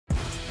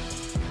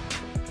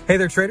Hey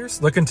there,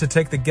 traders. Looking to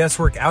take the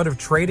guesswork out of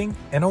trading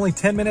in only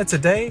 10 minutes a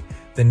day?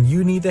 Then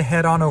you need to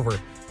head on over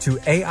to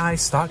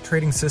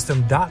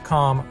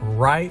AIStockTradingSystem.com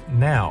right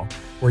now,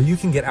 where you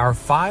can get our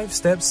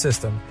 5-step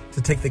system to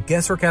take the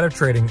guesswork out of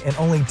trading in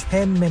only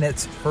 10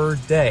 minutes per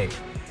day.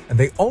 And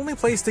the only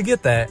place to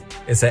get that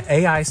is at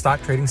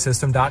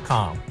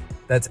AIStockTradingSystem.com.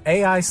 That's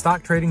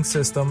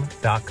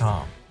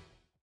AIStockTradingSystem.com.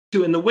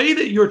 And the way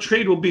that your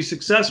trade will be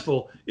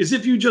successful is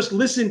if you just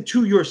listen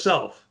to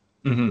yourself.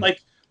 Mm-hmm.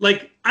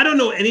 Like I don't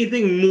know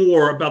anything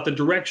more about the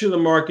direction of the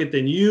market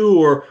than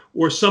you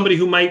or somebody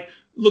who might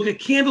look at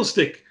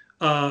candlestick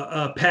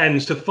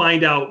patterns to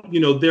find out,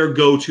 their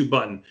go-to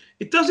button.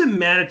 It doesn't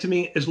matter to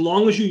me as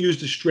long as you use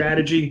the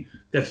strategy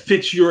that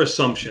fits your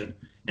assumption.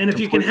 And if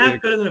you can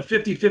have better than a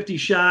 50-50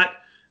 shot,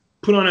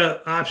 put on an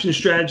option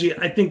strategy,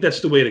 I think that's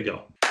the way to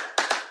go.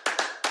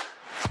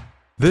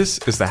 This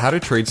is the How to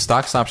Trade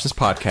Stocks and Options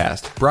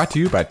podcast, brought to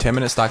you by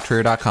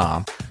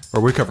 10MinuteStockTrader.com,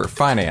 where we cover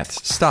finance,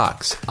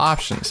 stocks,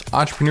 options,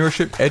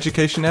 entrepreneurship,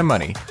 education, and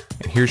money.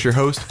 And here's your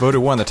host,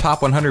 voted one of the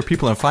top 100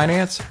 people in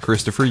finance,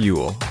 Christopher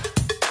Uhl.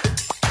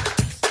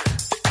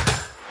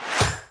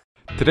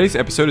 Today's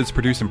episode is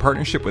produced in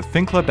partnership with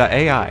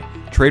FinClub.ai.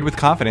 Trade with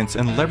confidence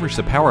and leverage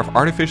the power of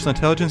artificial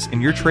intelligence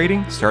in your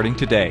trading starting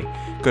today.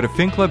 Go to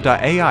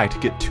FinClub.ai to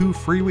get 2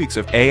 free weeks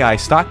of AI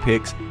stock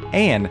picks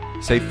and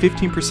save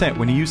 15%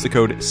 when you use the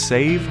code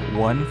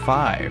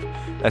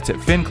SAVE15. That's at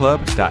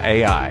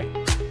FinClub.ai.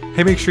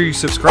 Hey, make sure you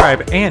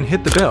subscribe and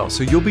hit the bell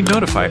so you'll be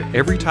notified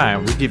every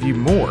time we give you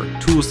more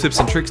tools,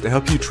 tips, and tricks to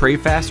help you trade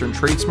faster and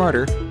trade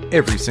smarter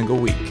every single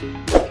week.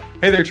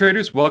 Hey there,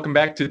 traders. Welcome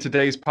back to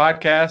today's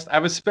podcast. I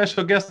have a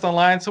special guest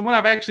online, someone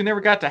I've actually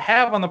never got to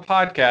have on the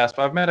podcast, but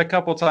I've met a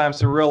couple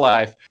times in real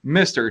life,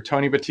 Mr.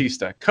 Tony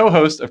Batista,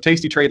 co-host of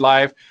Tasty Trade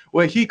Live,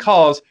 what he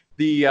calls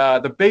the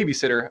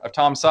babysitter of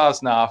Tom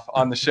Sosnoff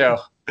on the show.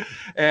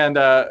 And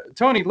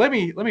Tony, let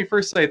me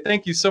first say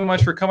thank you so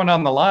much for coming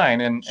on the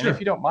line. And, Sure. and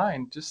if you don't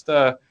mind, just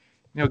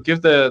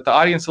give the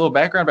audience a little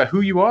background about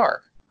who you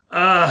are.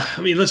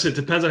 Listen, it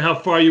depends on how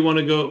far you want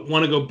to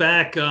go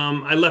back.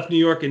 I left New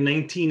York in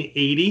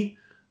 1980,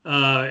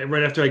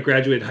 right after I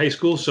graduated high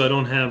school, so I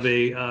don't have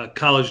a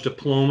college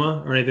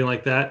diploma or anything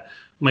like that.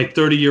 My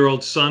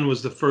 30-year-old son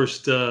was the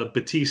first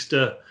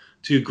Batista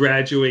to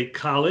graduate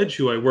college,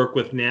 who I work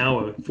with now.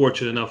 I'm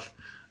fortunate enough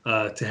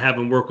to have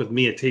him work with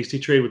me at Tasty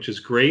Trade, which is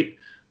great.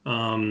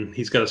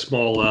 He's got a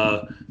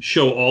small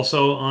show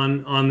also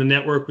on the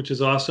network, which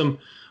is awesome.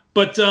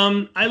 But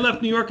I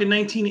left New York in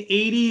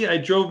 1980. I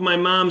drove my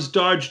mom's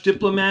Dodge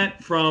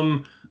Diplomat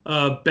from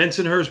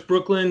Bensonhurst,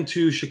 Brooklyn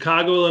to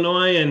Chicago,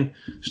 Illinois, and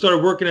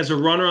started working as a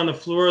runner on the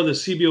floor of the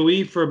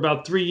CBOE for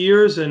about 3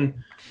 years. And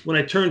when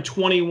I turned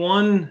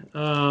 21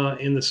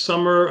 in the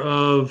summer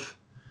of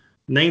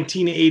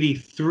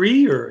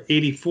 1983 or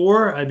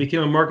 84, I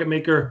became a market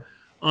maker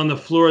on the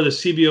floor of the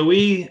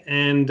CBOE,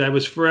 and I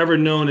was forever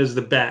known as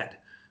the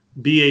BAT,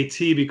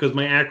 B-A-T, because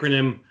my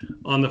acronym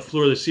on the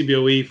floor of the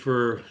CBOE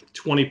for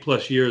 20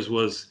 plus years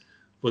was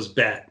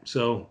BAT.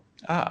 So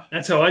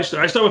that's how I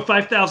started. I started with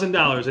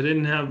 $5,000. I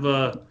didn't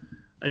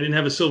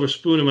have a silver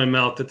spoon in my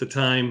mouth at the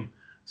time.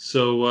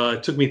 So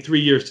it took me 3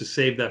 years to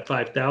save that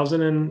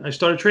 $5,000, and I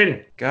started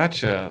trading.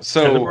 Gotcha. As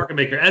So a market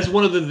maker, as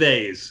one of the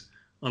theys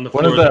on the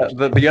floor. one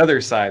of the other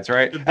sides,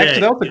 right?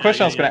 Actually, that was the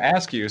question I was going to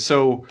ask you.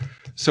 So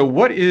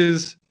what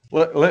is?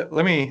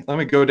 Let me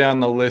go down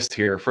the list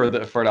here for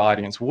the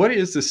audience. What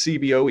is the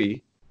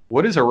CBOE?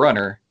 What is a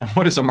runner? And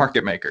what is a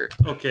market maker?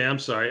 Okay, I'm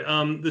sorry.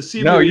 The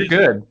CBOE No, you're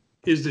good.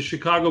 Is the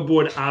Chicago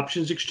Board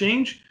Options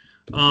Exchange.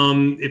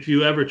 If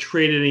you ever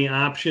traded any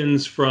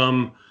options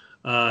from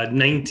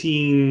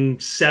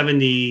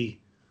 1970,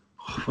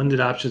 when did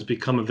options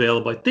become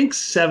available? I think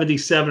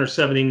 77 or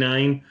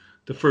 79.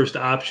 The first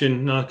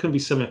option, no, it couldn't be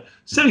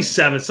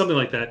 77, something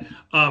like that.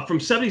 From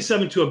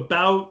 77 to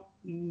about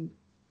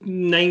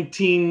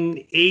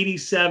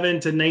 1987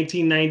 to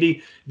 1990,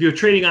 if you were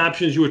trading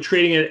options, you were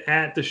trading it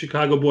at the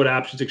Chicago Board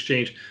Options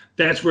Exchange.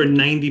 That's where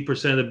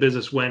 90% of the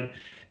business went.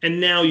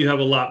 And now you have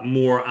a lot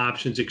more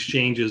options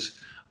exchanges.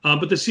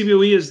 But the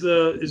CBOE is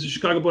the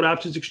Chicago Board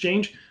Options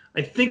Exchange.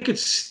 I think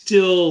it's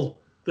still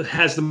that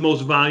has the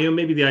most volume.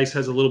 Maybe the ICE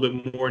has a little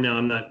bit more now.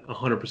 I'm not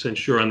 100%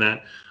 sure on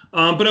that.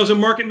 But I was a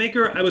market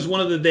maker. I was one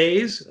of the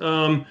days,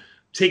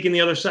 taking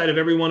the other side of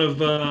every one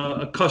of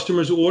a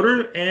customer's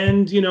order,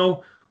 and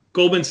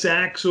Goldman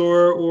Sachs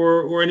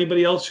or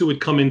anybody else who would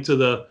come into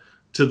the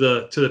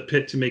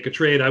pit to make a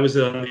trade. I was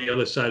on the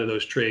other side of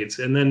those trades.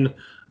 And then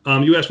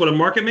you asked what a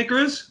market maker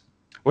is?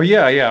 Well,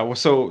 yeah. Well,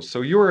 so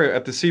you were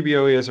at the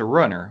CBOE as a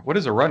runner. What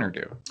does a runner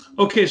do?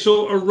 Okay,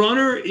 so a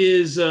runner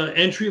is an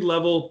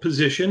entry-level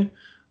position.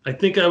 I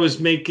think I was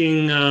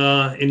making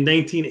in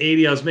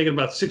 1980. I was making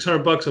about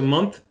 $600 a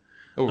month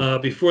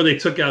before they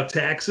took out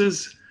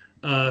taxes.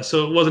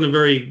 So it wasn't a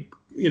very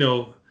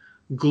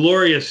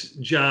glorious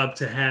job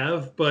to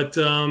have, but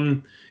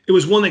it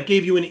was one that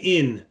gave you an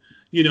in,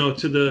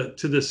 to the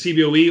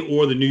CBOE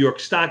or the New York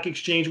Stock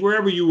Exchange,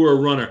 wherever you were a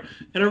runner.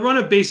 And a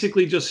runner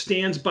basically just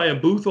stands by a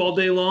booth all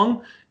day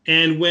long.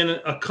 And when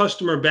a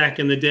customer back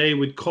in the day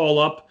would call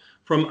up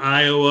from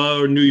Iowa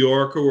or New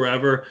York or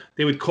wherever.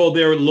 They would call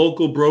their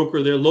local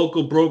broker. Their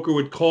local broker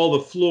would call the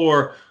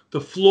floor.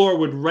 The floor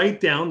would write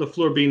down, the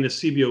floor being the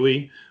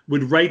CBOE,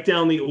 would write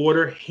down the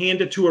order, hand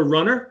it to a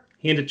runner,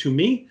 hand it to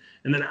me,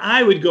 and then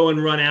I would go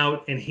and run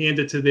out and hand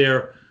it to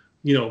their,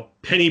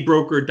 penny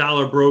broker,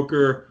 dollar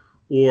broker,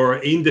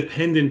 or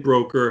independent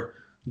broker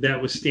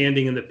that was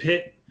standing in the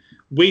pit,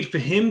 wait for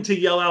him to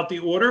yell out the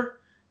order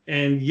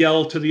and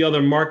yell to the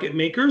other market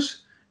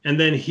makers. And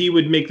then he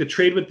would make the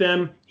trade with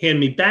them, hand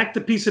me back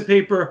the piece of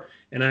paper,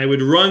 and I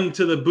would run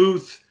to the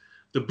booth.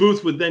 The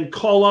booth would then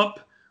call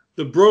up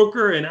the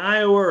broker in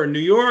Iowa or New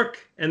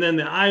York, and then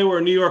the Iowa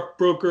or New York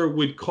broker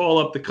would call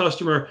up the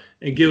customer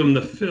and give him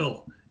the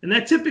fill. And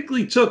that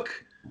typically took,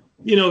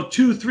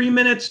 2-3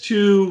 minutes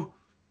to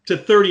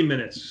 30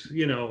 minutes,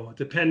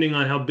 depending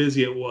on how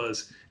busy it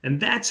was. And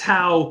that's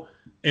how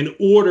an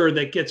order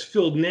that gets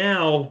filled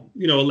now,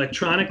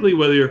 electronically,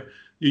 whether you're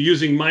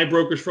using my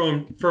brokerage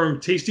firm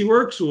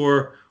Tastyworks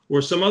or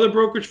some other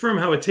brokerage firm,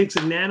 how it takes a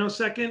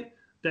nanosecond.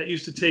 That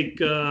used to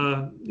take,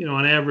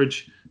 on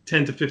average,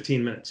 10 to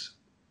 15 minutes.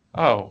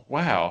 Oh,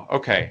 wow.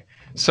 Okay.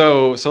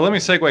 So let me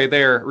segue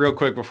there real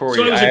quick before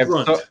I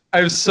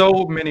have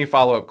so many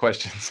follow-up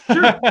questions.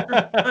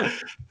 Sure.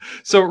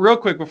 So real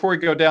quick before we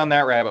go down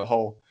that rabbit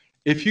hole,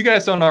 if you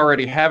guys don't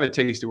already have a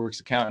Tastyworks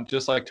account,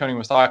 just like Tony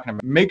was talking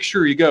about, make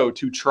sure you go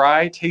to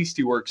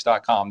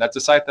trytastyworks.com. That's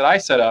a site that I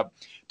set up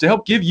to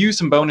help give you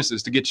some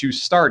bonuses to get you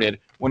started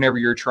whenever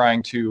you're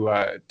trying to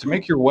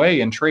make your way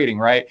in trading,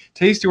 right?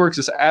 Tastyworks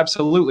is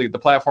absolutely the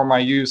platform I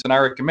use and I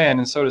recommend,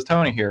 and so does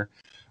Tony here.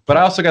 But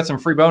I also got some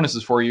free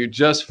bonuses for you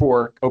just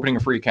for opening a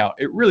free account.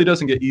 It really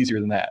doesn't get easier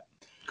than that.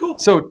 Cool.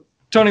 So,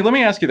 Tony, let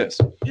me ask you this.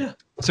 Yeah.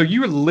 So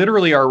you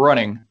literally are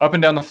running up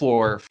and down the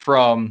floor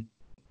from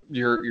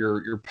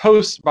your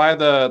post by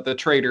the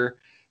trader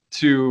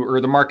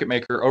or the market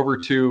maker over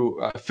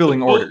to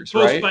filling orders,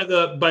 right? By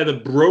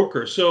the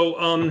broker. So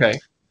okay.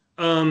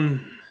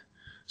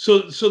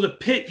 So the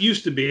pit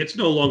used to be, it's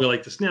no longer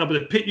like this now, but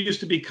the pit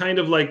used to be kind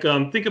of like,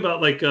 think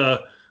about like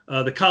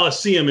the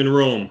Colosseum in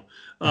Rome.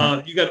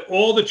 You got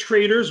all the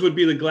traders would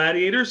be the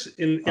gladiators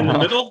in the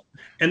middle.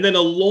 And then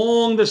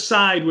along the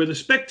side where the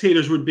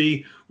spectators would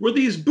be were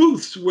these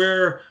booths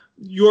where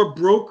your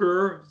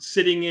broker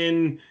sitting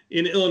in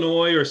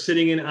Illinois or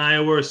sitting in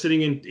Iowa or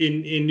sitting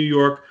in New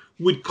York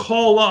would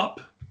call up,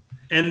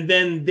 and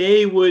then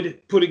they would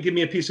give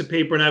me a piece of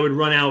paper, and I would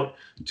run out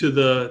to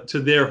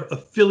their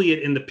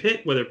affiliate in the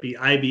pit, whether it be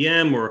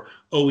IBM or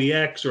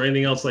OEX or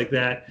anything else like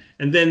that.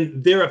 And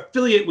then their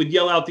affiliate would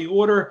yell out the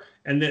order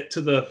and then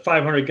to the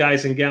 500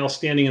 guys and gals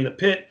standing in the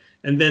pit,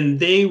 and then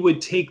they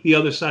would take the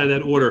other side of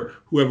that order,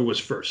 whoever was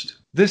first.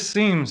 This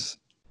seems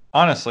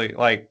honestly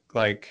like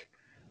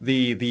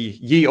the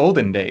ye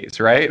olden days,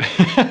 right?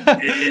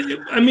 It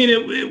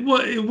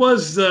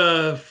was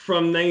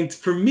for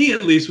me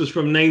at least was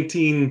from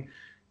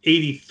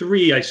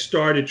 1983. I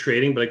started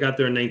trading, but I got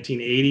there in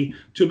 1980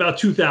 to about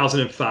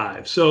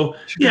 2005. So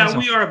yeah,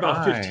 we are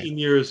about 15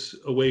 years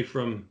away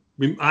from.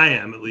 I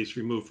am at least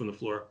removed from the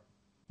floor.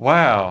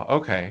 Wow.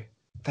 Okay,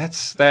 that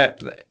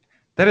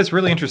is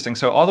really interesting.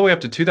 So all the way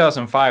up to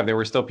 2005, there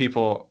were still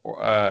people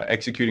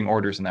executing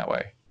orders in that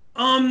way.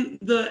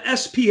 The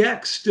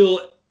SPX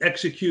still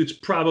executes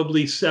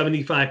probably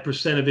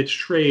 75% of its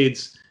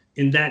trades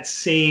in that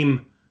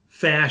same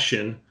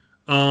fashion.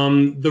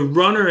 The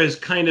runner has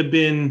kind of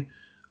been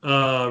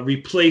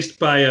replaced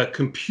by a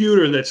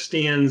computer that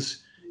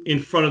stands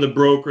in front of the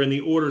broker, and the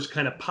orders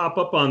kind of pop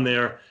up on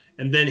there,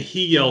 and then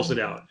he yells it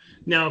out.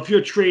 Now, if you're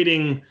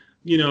trading,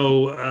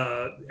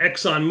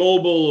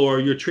 ExxonMobil, or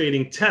you're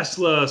trading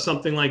Tesla,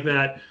 something like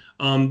that,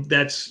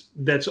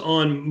 that's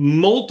on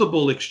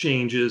multiple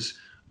exchanges.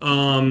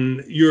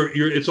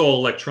 It's all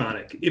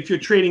electronic. If you're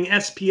trading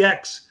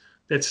SPX,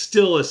 that's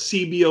still a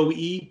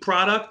CBOE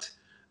product,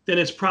 then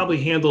it's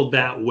probably handled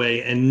that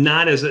way and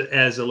not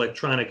as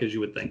electronic as you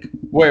would think.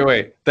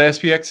 Wait. The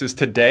SPX is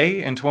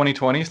today in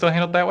 2020 still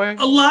handled that way?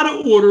 A lot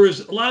of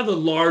the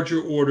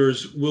larger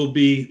orders will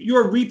be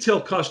your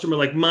retail customer,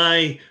 like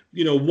my,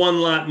 1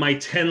 lot, my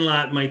 10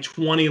 lot, my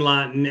 20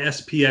 lot in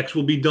SPX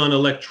will be done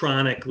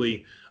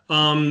electronically.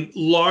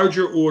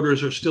 Larger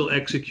orders are still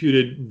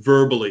executed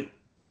verbally.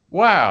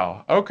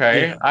 Wow.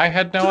 Okay. Yeah. I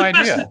had no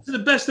idea. To the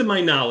best of my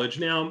knowledge.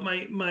 Now,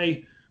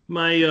 my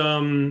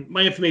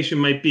information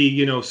might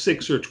be,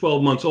 6 or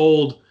 12 months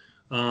old.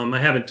 I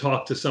haven't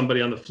talked to somebody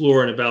on the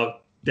floor in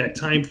about that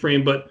time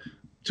frame, but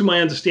to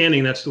my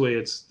understanding, that's the way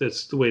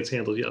it's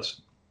handled.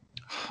 Yes.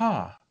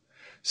 Huh.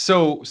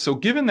 So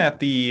given that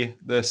the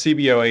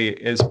CBOE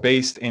is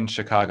based in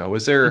Chicago,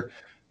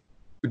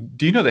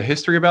 do you know the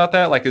history about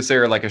that? Like, is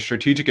there like a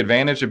strategic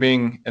advantage of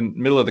being in the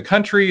middle of the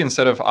country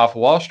instead of off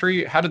Wall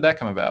Street? How did that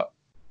come about?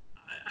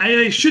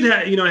 I should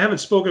have, I haven't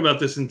spoken about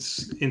this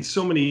in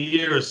so many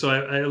years, so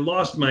I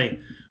lost my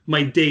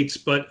dates,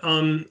 but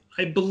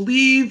I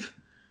believe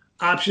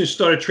options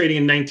started trading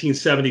in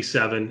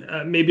 1977.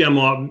 Maybe I'm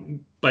off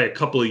by a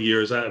couple of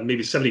years,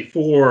 maybe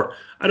 74.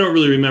 I don't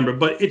really remember,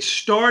 but it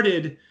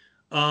started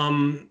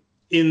in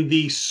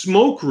the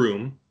smoke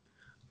room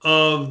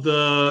of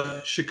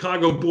the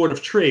Chicago Board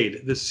of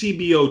Trade, the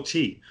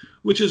CBOT,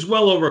 which is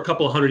well over a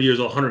couple of hundred years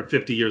old,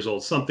 150 years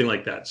old, something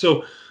like that.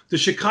 So the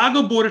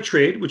Chicago Board of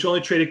Trade, which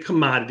only traded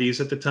commodities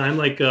at the time,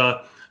 like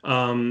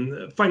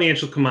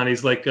financial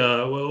commodities, like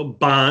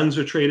bonds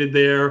are traded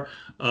there,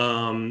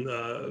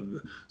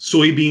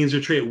 soybeans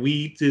are traded,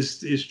 wheat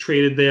is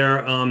traded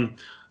there.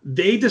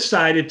 They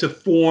decided to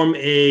form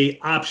a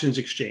options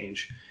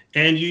exchange,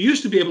 and you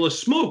used to be able to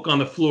smoke on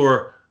the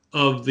floor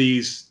of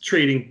these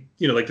trading,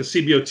 like the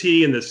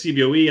CBOT and the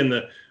CBOE and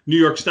the New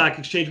York Stock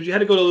Exchange, but you had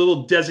to go to a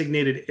little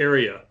designated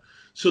area.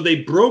 So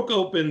they broke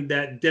open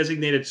that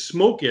designated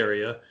smoke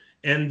area,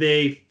 and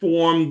they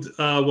formed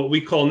what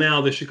we call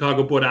now the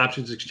Chicago Board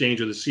Options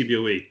Exchange, or the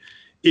CBOE.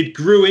 It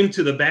grew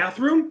into the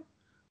bathroom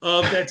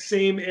of that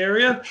same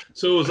area.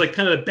 So it was like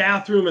kind of the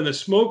bathroom and the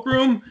smoke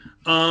room.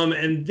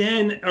 And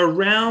then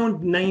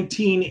around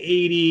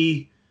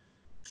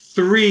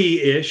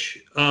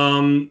 1983-ish,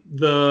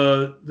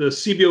 the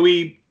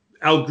CBOE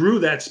outgrew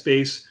that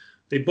space.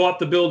 They bought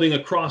the building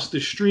across the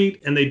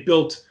street, and they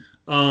built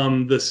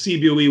the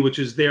CBOE, which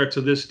is there to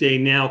this day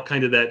now,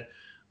 kind of that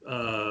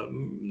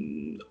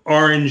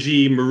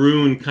orangey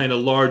maroon kind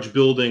of large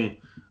building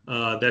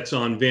that's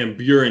on Van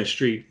Buren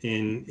Street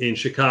in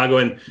Chicago.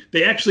 And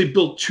they actually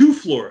built 2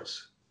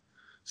 floors.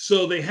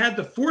 So they had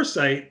the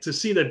foresight to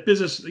see that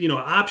business,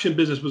 option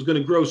business was going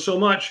to grow so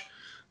much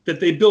that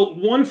they built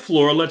 1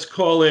 floor, let's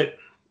call it,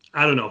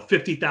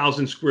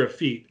 50,000 square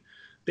feet.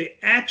 They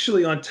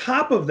actually, on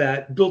top of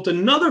that, built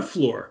another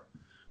floor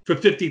for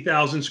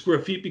 50,000 square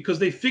feet because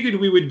they figured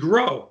we would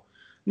grow.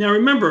 Now,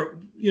 remember,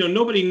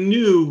 nobody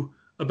knew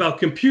about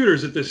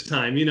computers at this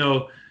time.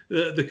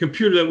 The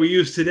computer that we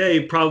use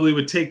today probably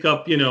would take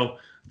up, the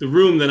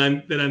room that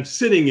I'm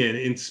sitting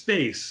in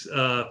space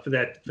for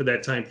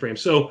that time frame.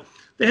 So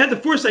they had the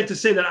foresight to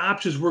say that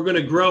options were going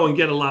to grow and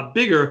get a lot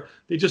bigger.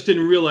 They just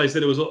didn't realize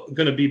that it was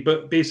going to be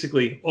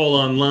basically all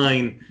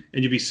online,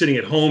 and you'd be sitting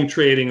at home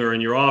trading, or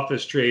in your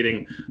office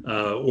trading,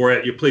 or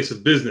at your place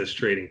of business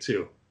trading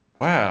too.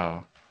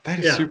 Wow, that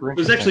is super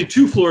interesting. There's actually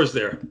 2 floors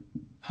there.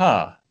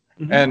 Huh.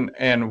 Mm-hmm.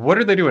 And what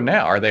are they doing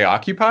now? Are they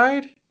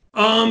occupied?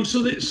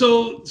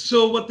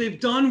 So what they've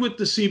done with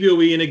the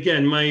CBOE, and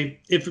again, my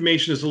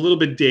information is a little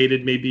bit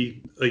dated,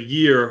 maybe a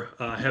year.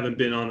 Haven't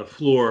been on the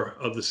floor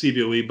of the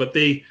CBOE, but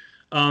they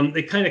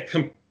kind of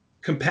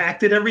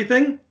compacted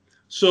everything.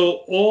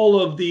 So all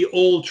of the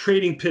old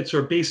trading pits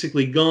are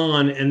basically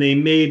gone, and they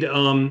made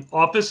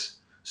office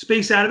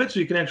space out of it, so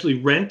you can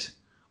actually rent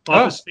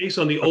office space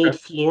on the old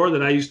floor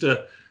that I used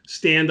to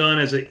stand on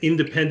as an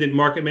independent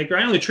market maker.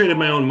 I only traded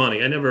my own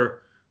money. I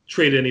never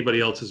traded anybody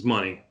else's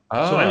money.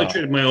 So I only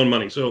traded my own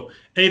money. So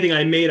anything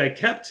I made, I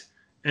kept.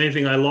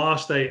 Anything I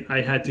lost, I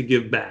had to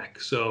give back.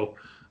 So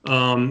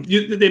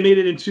they made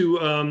it into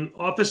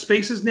office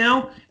spaces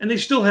now, and they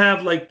still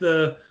have like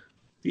the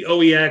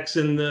OEX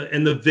and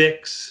the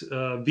VIX,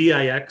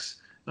 VIX,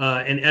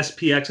 and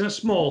SPX, and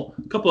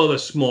a couple other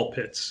small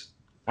pits.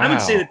 Wow. I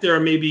would say that there are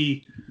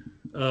maybe,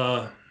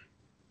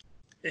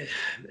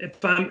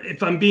 if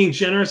I'm being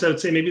generous, I would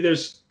say maybe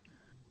there's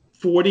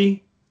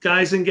 40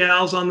 guys and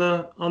gals on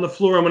the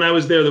floor. And when I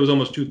was there was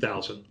almost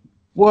 2,000.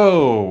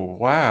 Whoa!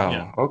 Wow.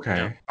 Yeah. Okay.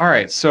 Yeah. All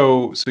right.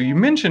 So you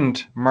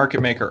mentioned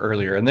market maker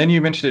earlier, and then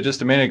you mentioned it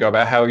just a minute ago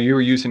about how you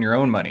were using your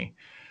own money.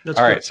 That's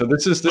all right. So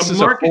this is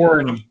a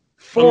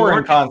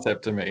foreign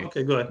concept to me.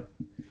 Okay. Go ahead.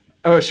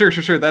 Oh, sure.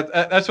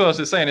 That's what I was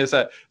just saying, is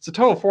that it's a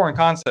total foreign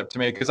concept to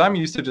me, because I'm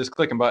used to just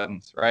clicking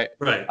buttons, right?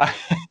 Right.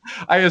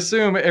 I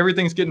assume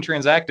everything's getting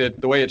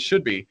transacted the way it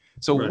should be.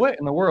 So What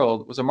in the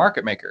world was a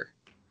market maker?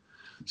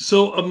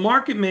 So a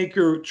market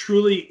maker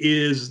truly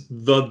is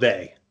the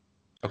they.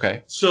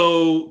 Okay.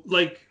 So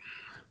let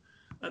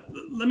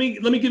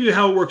me give you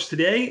how it works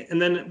today,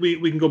 and then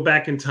we can go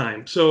back in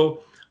time.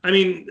 So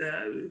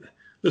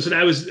listen,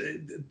 I was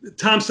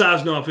Tom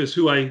Sosnoff is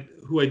who I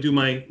do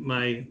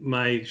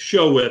my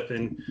show with,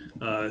 and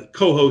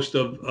co-host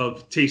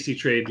of Tasty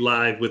Trade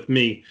Live with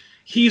me.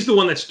 He's the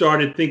one that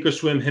started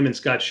Thinkorswim. Him and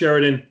Scott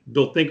Sheridan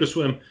built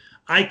Thinkorswim.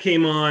 I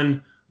came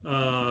on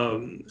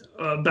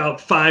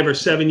about 5 or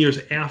 7 years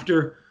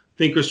after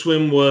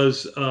Thinkorswim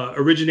was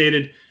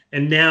originated,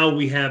 and now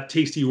we have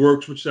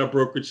Tastyworks, which is our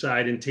brokerage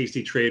side, and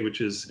Tasty Trade,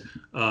 which is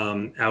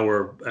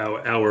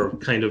our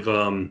kind of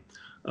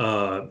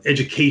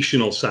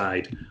educational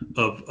side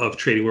of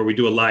trading, where we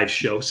do a live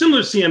show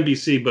similar to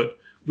CNBC, but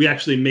we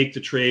actually make the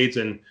trades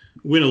and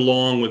win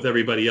along with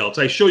everybody else.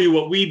 I show you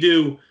what we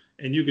do,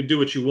 and you can do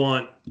what you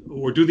want,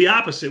 or do the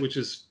opposite, which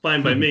is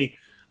fine by me.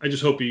 I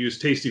just hope you use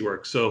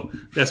Tastyworks. So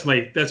that's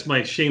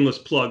my shameless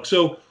plug.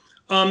 So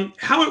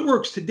how it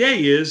works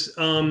today is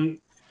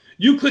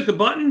you click a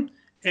button,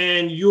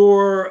 and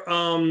your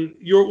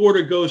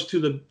order goes to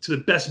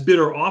the best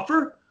bidder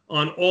offer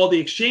on all the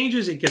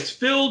exchanges. It gets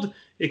filled.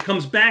 It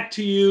comes back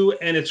to you,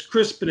 and it's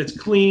crisp and it's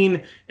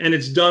clean, and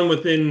it's done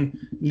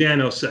within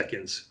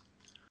nanoseconds.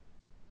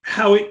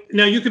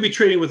 Now you could be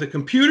trading with a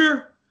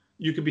computer.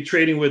 You could be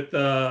trading with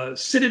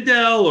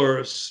Citadel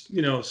or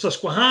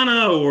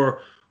Susquehanna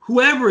or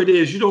whoever it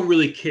is. You don't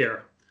really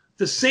care.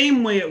 the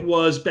same way it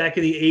was back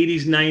in the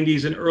 80s,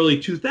 90s, and early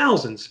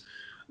 2000s.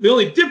 The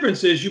only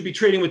difference is you'd be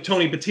trading with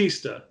Tony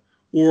Batista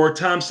or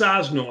Tom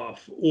Sosnoff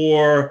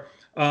or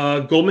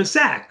Goldman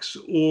Sachs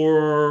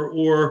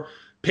or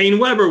Payne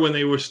Weber when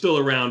they were still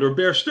around, or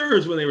Bear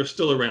Stearns when they were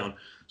still around.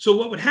 So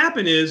what would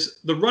happen is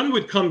the runner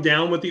would come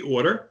down with the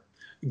order,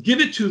 give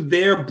it to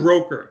their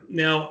broker.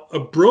 Now, a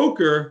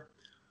broker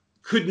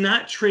could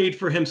not trade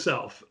for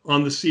himself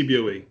on the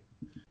CBOE.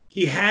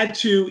 He had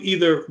to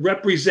either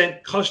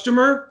represent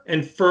customer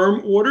and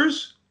firm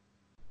orders,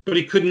 but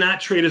he could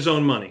not trade his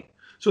own money.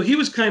 So he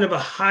was kind of a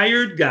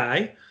hired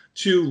guy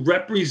to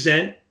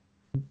represent,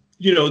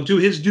 do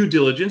his due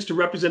diligence to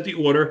represent the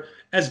order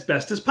as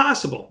best as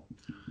possible.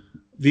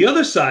 The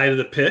other side of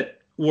the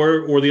pit,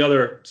 or the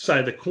other side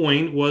of the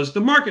coin, was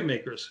the market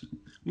makers.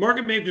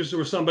 Market makers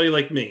were somebody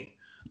like me,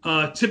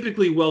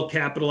 typically well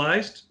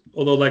capitalized.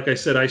 Although, like I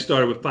said, I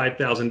started with $5,000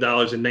 in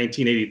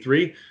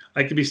 1983.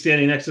 I could be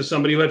standing next to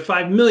somebody who had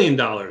 $5 million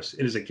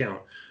in his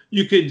account.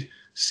 You could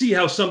see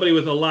how somebody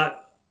with a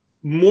lot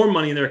more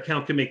money in their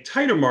account can make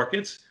tighter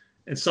markets,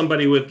 and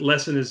somebody with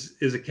less in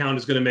his account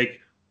is going to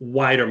make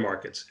wider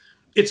markets.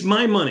 It's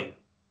my money.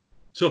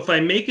 So if I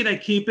make it, I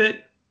keep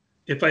it.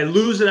 If I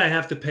lose it, I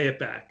have to pay it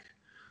back.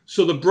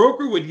 So the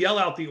broker would yell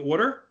out the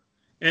order,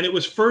 and it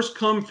was first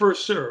come,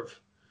 first serve.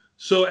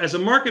 So as a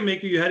market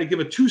maker, you had to give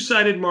a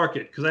two-sided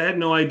market because I had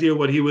no idea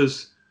what he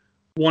was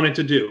wanting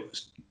to do.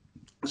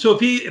 So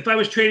if I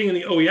was trading in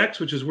the OEX,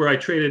 which is where I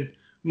traded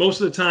most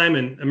of the time,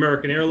 and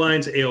American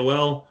Airlines,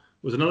 AOL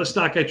was another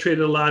stock I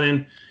traded a lot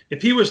in.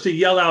 If he was to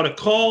yell out a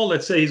call,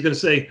 let's say he's going to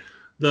say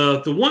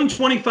the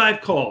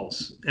 125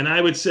 calls, and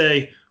I would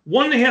say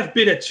 1.5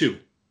 bid at 2.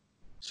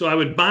 So I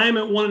would buy him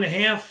at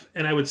 1.5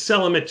 and I would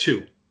sell him at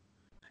 2.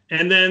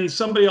 And then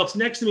somebody else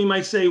next to me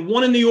might say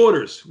 1 in the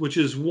orders, which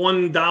is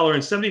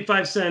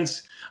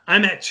 $1.75.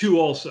 I'm at 2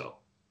 also.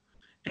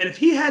 And if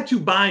he had to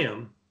buy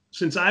him,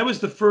 since I was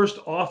the first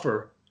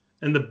offer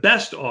and the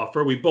best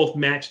offer, we both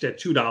matched at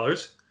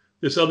 $2.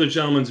 This other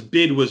gentleman's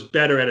bid was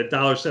better at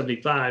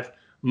 $1.75.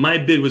 My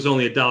bid was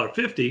only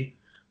 $1.50,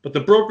 but the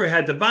broker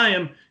had to buy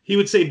him. He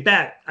would say,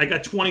 bet, I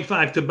got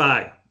 25 to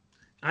buy.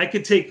 I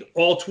could take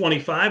all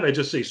 25. I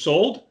just say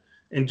sold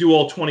and do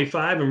all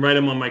 25 and write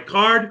them on my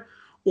card.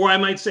 Or I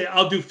might say,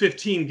 I'll do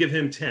 15, give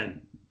him 10.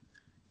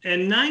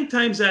 And 9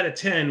 times out of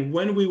 10,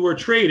 when we were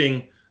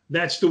trading,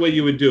 that's the way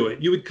you would do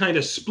it. You would kind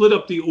of split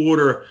up the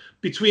order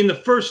between the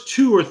first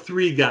 2 or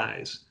 3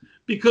 guys,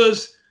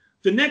 because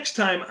the next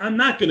time I'm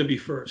not going to be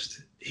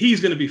first. He's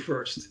going to be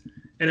first.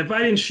 And if I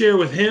didn't share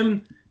with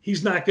him,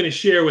 he's not going to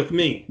share with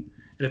me.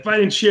 And if I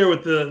didn't share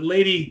with the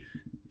lady,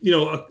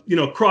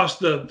 across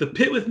the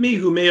pit with me,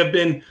 who may have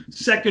been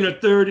second or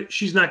third,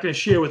 she's not going to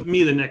share with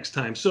me the next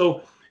time.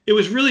 So it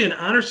was really an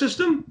honor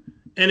system,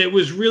 and it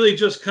was really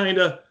just kind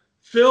of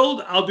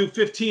filled. I'll do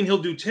 15, he'll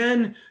do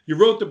 10. You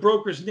wrote the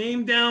broker's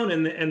name down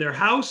and their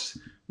house.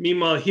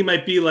 Meanwhile, he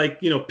might be like,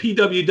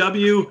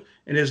 PWW,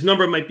 and his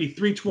number might be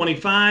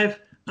 325.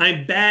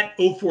 I'm BAT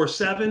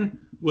 047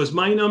 was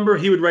my number.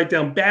 He would write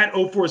down BAT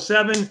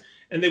 047,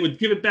 and they would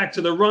give it back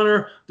to the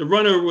runner. The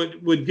runner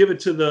would give it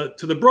to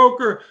the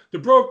broker. The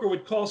broker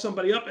would call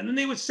somebody up, and then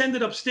they would send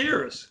it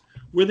upstairs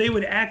where they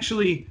would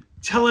actually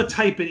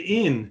teletype it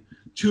in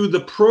to the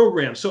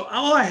program. So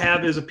all I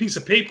have is a piece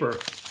of paper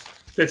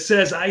that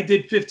says I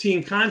did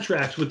 15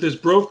 contracts with this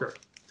broker.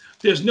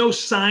 There's no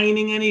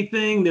signing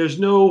anything. There's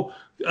no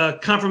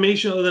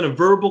confirmation other than a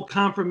verbal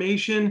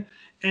confirmation.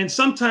 And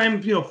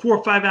sometimes, 4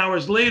 or 5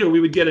 hours later, we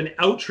would get an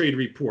out trade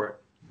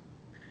report.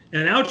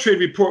 And an out trade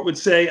report would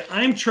say,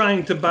 I'm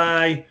trying to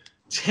buy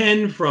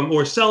 10 from,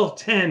 or sell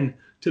 10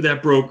 to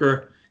that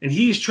broker, and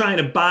he's trying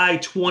to buy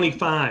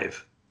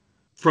 25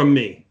 from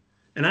me.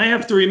 And I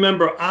have to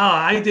remember,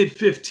 I did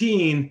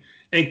 15,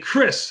 and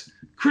Chris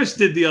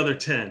did the other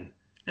 10.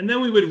 And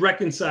then we would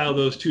reconcile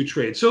those 2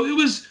 trades. So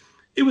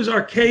it was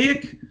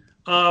archaic,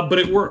 but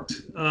it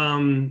worked. I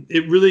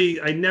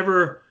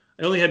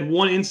only had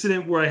one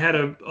incident where I had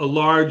a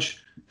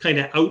large kind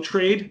of out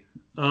trade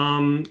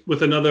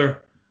with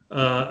another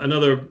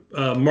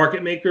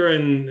market maker,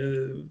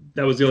 and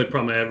that was the only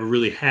problem I ever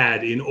really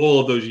had in all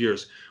of those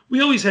years.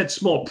 We always had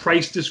small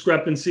price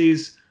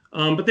discrepancies,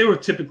 but they were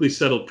typically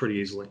settled pretty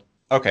easily.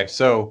 Okay,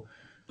 so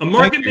a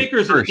market maker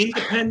is an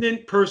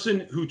independent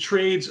person who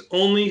trades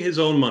only his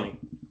own money.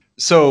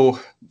 So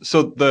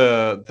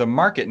the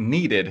market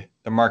needed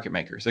the market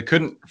makers. It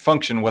couldn't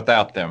function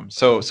without them.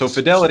 So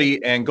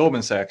Fidelity and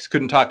Goldman Sachs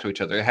couldn't talk to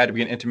each other. There had to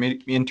be an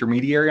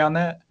intermediary on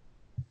that?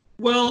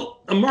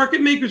 Well, a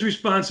market maker's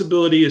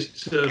responsibility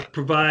is to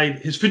provide,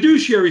 his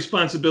fiduciary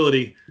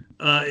responsibility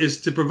is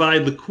to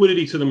provide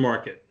liquidity to the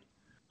market.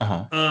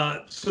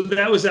 So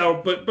that was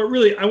but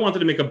really I wanted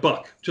to make a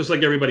buck just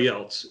like everybody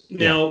else.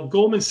 Now,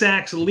 Goldman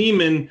Sachs,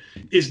 Lehman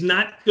is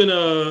not going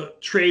to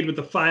trade with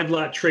the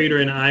 5-lot trader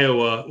in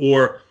Iowa,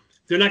 or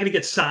they're not going to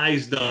get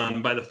sized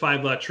on by the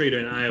 5-lot trader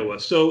in Iowa.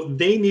 So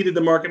they needed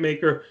the market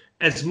maker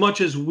as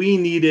much as we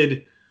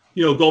needed,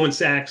 Goldman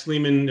Sachs,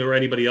 Lehman, or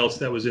anybody else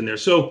that was in there.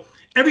 So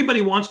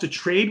everybody wants to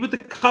trade with the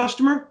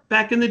customer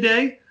back in the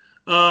day.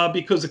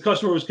 because the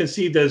customer was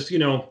conceived as,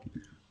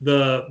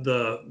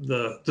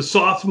 the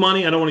soft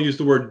money. I don't want to use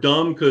the word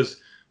dumb because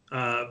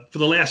for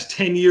the last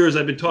 10 years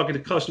I've been talking to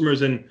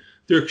customers and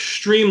they're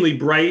extremely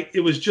bright.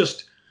 It was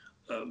just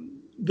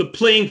the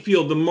playing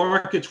field, the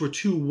markets were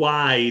too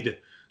wide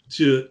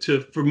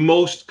for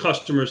most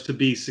customers to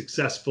be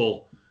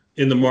successful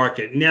in the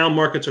market. Now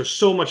markets are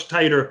so much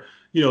tighter.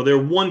 They're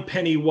one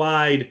penny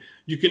wide.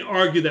 You can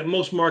argue that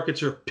most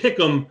markets are pick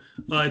 'em.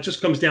 It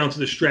just comes down to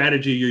the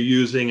strategy you're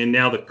using, and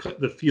now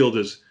the field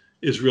is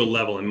real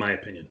level, in my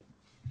opinion.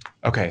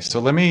 Okay, so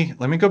let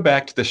me go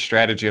back to the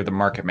strategy of the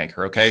market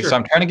maker. Okay, Sure. So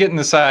I'm trying to get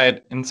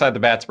inside the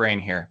bat's brain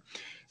here.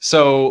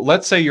 So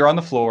let's say you're on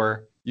the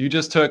floor. You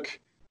just took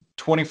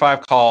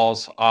 25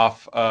 calls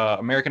off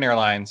American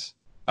Airlines.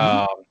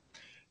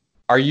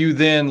 Are you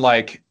then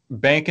like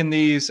banking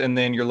these, and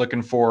then you're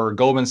looking for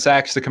Goldman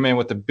Sachs to come in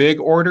with a big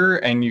order,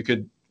 and you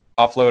could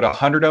offload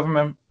 100 of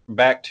them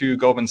back to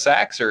Goldman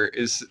Sachs, or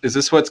is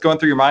this what's going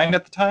through your mind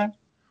at the time?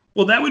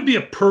 Well, that would be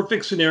a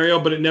perfect scenario,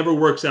 but it never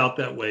works out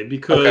that way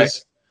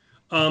because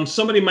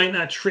somebody might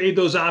not trade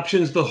those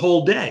options the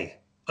whole day.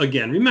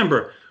 Again,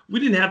 remember, we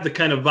didn't have the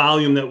kind of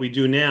volume that we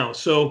do now.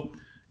 So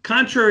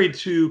contrary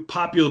to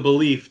popular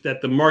belief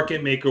that the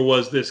market maker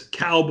was this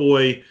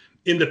cowboy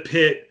in the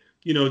pit,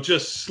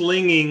 just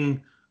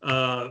slinging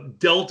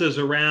deltas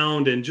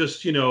around and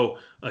just,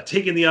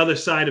 taking the other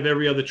side of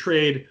every other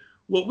trade,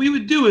 what we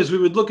would do is we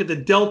would look at the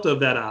delta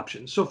of that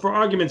option. So for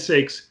argument's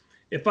sakes,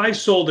 if I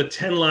sold a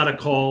 10 lot of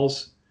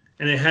calls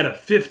and it had a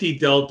 50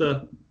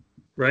 delta,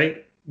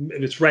 right?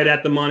 It's right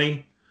at the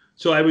money.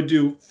 So I would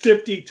do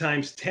 50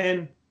 times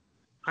 10.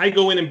 I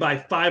go in and buy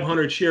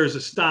 500 shares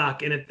of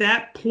stock. And at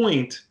that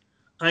point,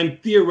 I'm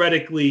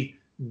theoretically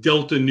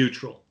delta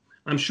neutral.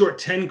 I'm short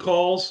 10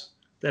 calls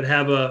that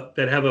have a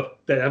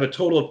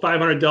total of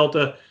 500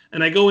 delta,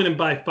 and I go in and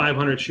buy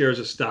 500 shares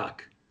of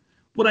stock.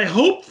 What I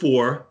hope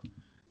for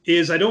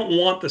is I don't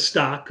want the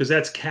stock because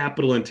that's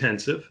capital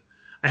intensive.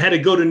 I had to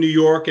go to New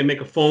York and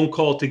make a phone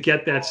call to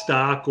get that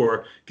stock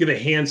or give a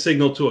hand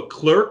signal to a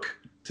clerk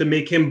to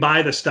make him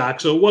buy the stock.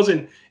 So it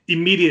wasn't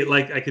immediate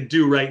like I could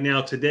do right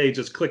now today,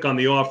 just click on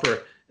the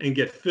offer and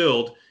get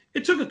filled.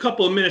 It took a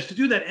couple of minutes to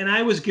do that, and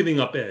I was giving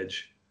up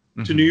edge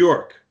to New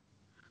York.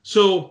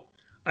 So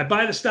I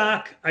buy the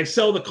stock, I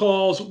sell the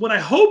calls. What I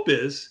hope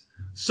is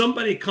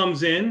somebody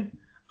comes in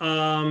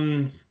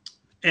and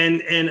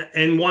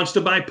wants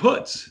to buy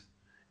puts,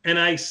 and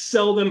I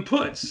sell them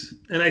puts,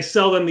 and I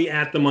sell them the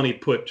at the money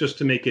put just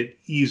to make it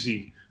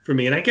easy for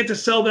me. And I get to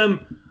sell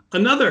them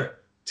another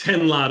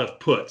 10 lot of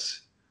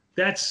puts.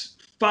 That's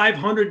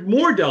 500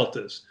 more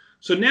deltas.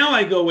 So now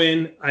I go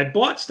in, I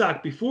bought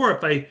stock before.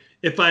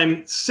 If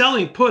I'm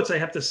selling puts, I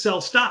have to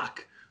sell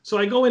stock. So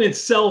I go in and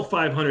sell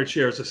 500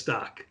 shares of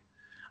stock.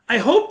 I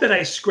hope that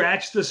I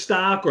scratch the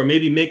stock or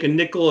maybe make a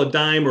nickel, a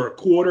dime, or a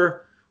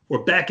quarter.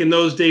 Or back in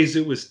those days,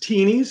 it was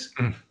teenies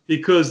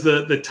because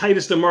the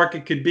tightest the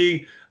market could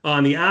be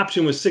on the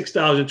option was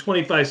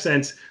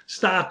 $6.25.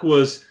 Stock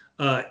was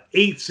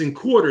eighths and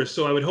quarters.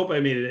 So I would hope I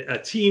made it a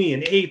teeny,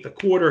 an eighth, a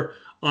quarter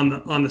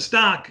on the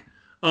stock.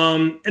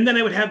 And then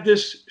I would have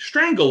this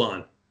strangle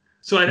on.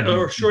 So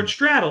or short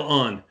straddle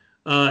on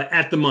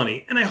at the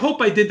money. And I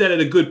hope I did that at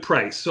a good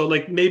price. So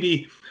like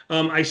maybe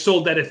I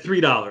sold that at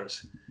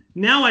 $3.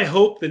 Now I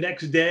hope the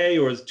next day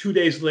or 2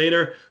 days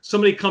later,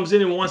 somebody comes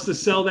in and wants to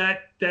sell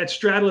that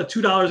straddle at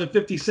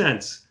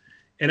 $2.50.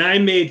 And I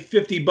made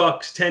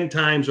 $50 10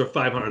 times or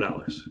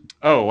 $500.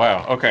 Oh,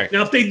 wow. Okay.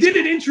 Now, if they did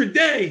it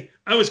intraday,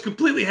 I was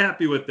completely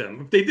happy with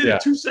them. If they did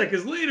it 2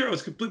 seconds later, I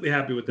was completely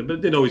happy with them. But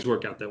it didn't always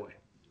work out that way.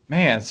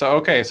 Man,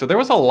 so there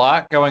was a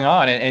lot going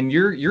on, and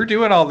you're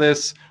doing all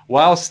this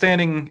while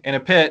standing in a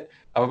pit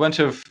of a bunch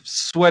of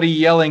sweaty,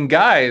 yelling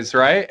guys,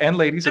 right? And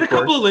ladies, and of course.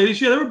 A couple of ladies,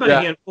 yeah, there were about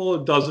a handful,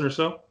 a dozen or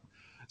so.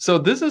 So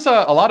this is a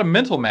lot of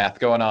mental math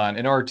going on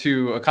in order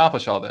to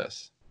accomplish all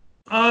this.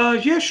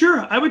 Yeah,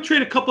 sure. I would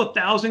trade a couple of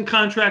thousand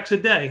contracts a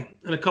day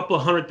and a couple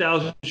of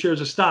 100,000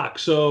 shares of stock.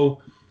 So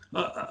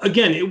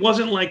again, it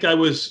wasn't like I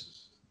was,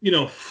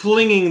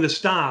 flinging the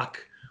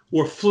stock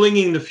or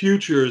flinging the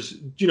futures,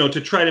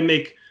 to try to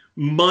make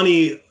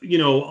money,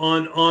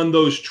 on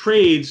those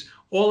trades.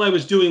 All I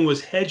was doing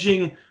was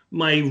hedging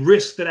my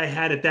risk that I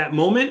had at that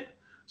moment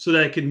so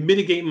that I could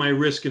mitigate my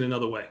risk in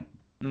another way.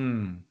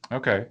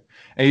 Okay.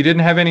 And you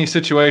didn't have any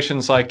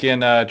situations like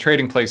in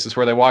trading places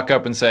where they walk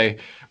up and say,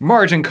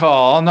 margin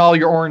call on all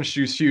your orange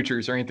juice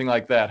futures or anything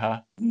like that, huh?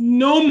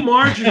 No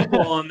margin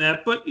call on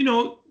that. But,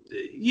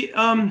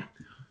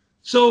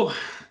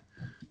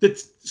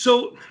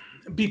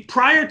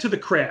 prior to the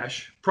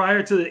crash,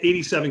 prior to the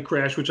 87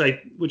 crash, which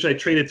I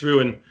traded through,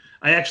 and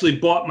I actually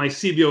bought my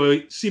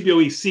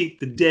CBOE seat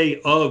the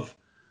day of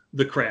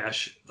the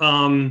crash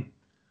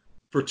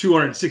for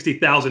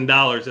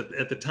 $260,000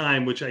 at the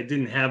time, which I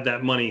didn't have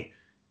that money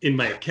in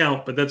my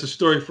account, but that's a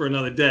story for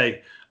another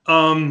day.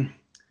 We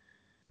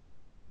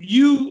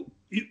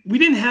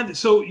didn't have,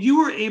 so you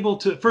were able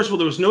to, first of all,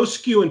 there was no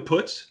skew in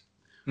puts.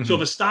 So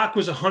if a stock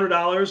was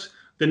 $100,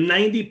 the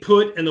 90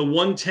 put and the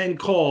 110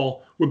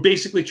 call were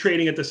basically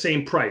trading at the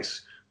same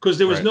price. because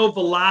there was Right. no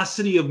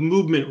velocity of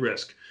movement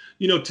risk.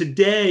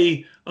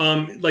 Today,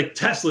 like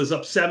Tesla's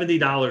up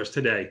 $70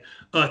 today.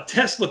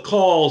 Tesla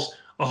calls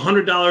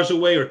 $100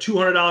 away or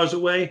 $200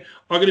 away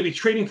are going to be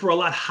trading for a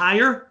lot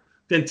higher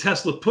than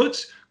Tesla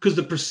puts because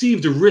the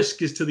perceived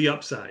risk is to the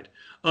upside.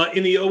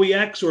 In the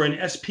OEX or in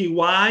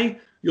SPY,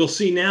 you'll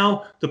see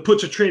now the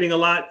puts are trading a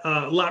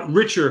lot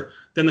richer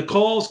than the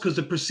calls because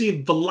the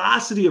perceived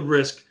velocity of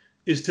risk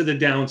is to the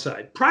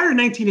downside. Prior to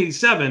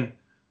 1987,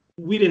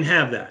 we didn't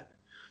have that.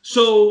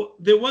 So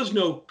there was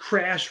no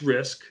crash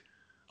risk.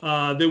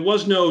 There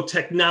was no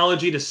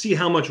technology to see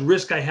how much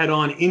risk I had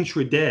on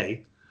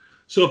intraday.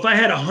 So if I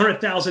had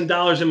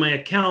 $100,000 in my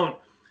account,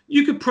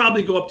 you could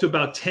probably go up to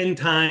about 10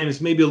 times,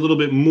 maybe a little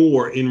bit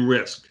more in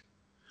risk.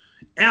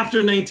 After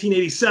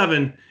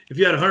 1987, if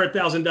you had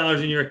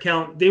 $100,000 in your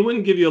account, they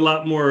wouldn't give you a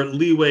lot more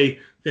leeway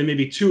than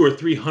maybe 200,000 or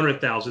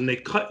 300,000. They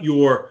cut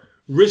your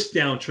risk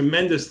down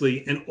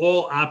tremendously, and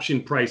all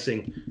option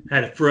pricing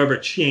had forever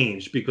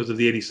changed because of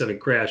the '87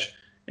 crash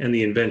and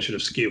the invention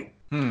of skew.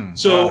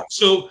 So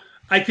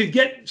I could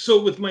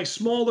with my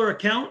smaller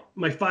account,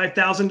 my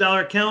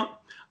 $5,000 account,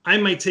 I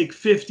might take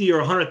 $50,000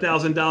 or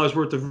 $100,000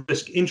 worth of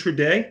risk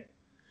intraday,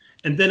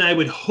 and then I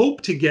would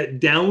hope to get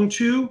down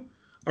to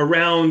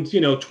around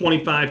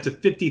 $25,000 to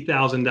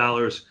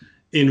 $50,000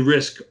 in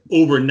risk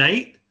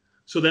overnight,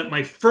 so that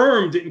my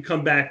firm didn't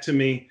come back to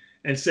me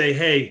and say,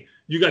 "Hey,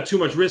 you got too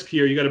much risk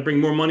here. You got to bring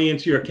more money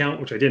into your account,"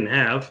 which I didn't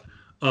have,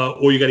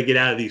 or you got to get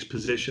out of these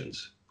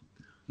positions.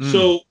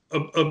 So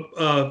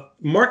a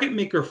market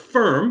maker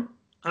firm,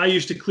 I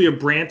used to clear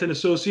Brandt and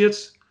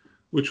Associates,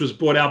 which was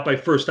bought out by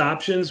First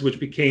Options, which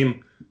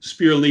became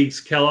Spear Leeds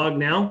Kellogg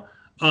now.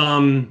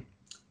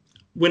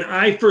 When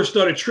I first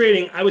started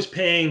trading, I was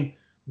paying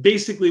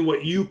basically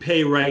what you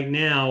pay right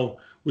now,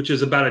 which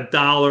is about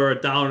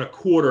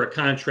 $1.25 a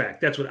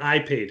contract. That's what I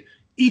paid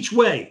each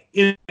way,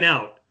 in and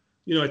out.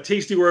 At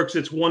Tastyworks,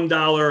 it's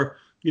 $1,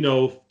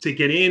 to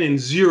get in and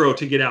 $0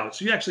 to get out.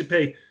 So you actually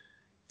pay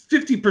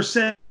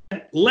 50%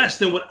 less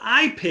than what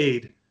I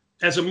paid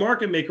as a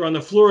market maker on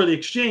the floor of the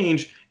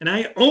exchange. And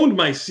I owned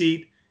my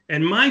seat,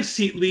 and my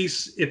seat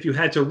lease, if you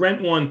had to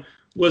rent one,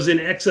 was in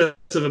excess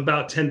of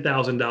about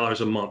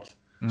 $10,000 a month.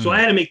 So I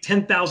had to make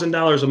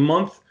 $10,000 a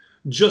month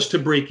just to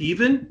break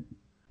even,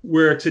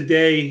 where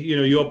today,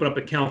 you open up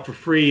an account for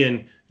free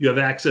and you have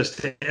access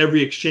to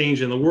every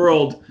exchange in the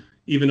world,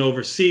 even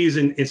overseas,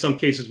 and in some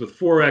cases with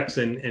Forex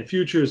and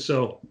futures.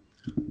 So,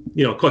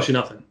 it costs you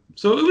nothing.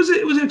 So it was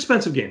an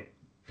expensive game.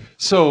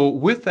 So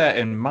with that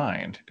in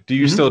mind, do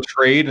you still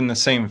trade in the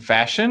same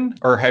fashion,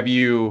 or have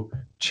you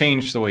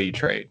changed the way you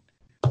trade?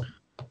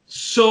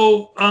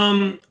 So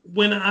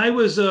when I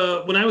was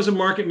a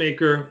market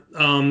maker,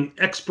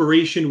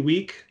 expiration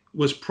week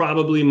was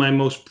probably my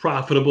most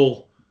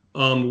profitable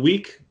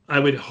week. I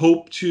would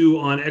hope to,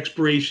 on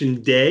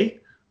expiration day,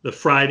 the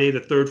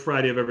third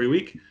Friday of every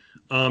week.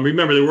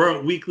 Remember, there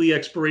weren't weekly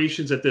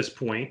expirations at this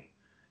point.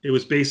 It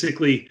was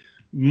basically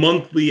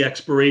monthly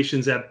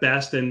expirations at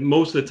best, and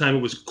most of the time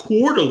it was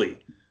quarterly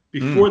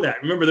before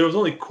that. Remember, there was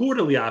only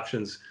quarterly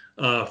options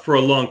for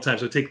a long time,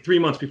 so it'd take 3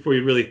 months before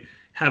you really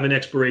have an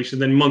expiration,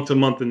 then month to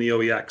month in the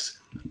OEX.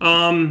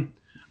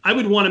 I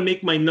would want to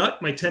make my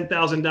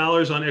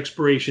 $10,000 on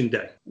expiration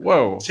day.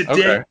 Whoa.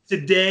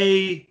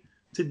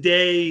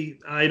 Today,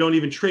 I don't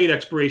even trade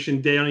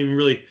expiration day.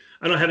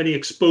 I don't have any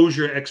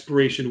exposure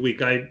expiration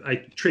week.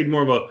 I trade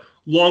more of a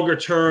longer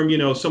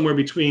term, somewhere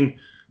between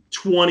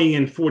 20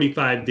 and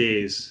 45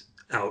 days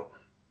out.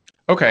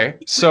 Okay.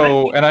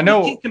 So, and I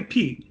know you can't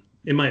compete,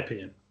 in my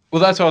opinion. Well,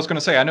 that's what I was going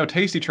to say. I know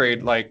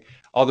tastytrade, like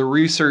all the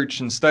research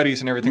and studies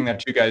and everything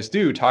that you guys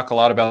do, talk a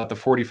lot about the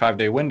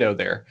 45-day window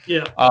there.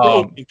 Yeah.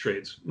 Opening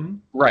trades.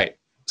 Right.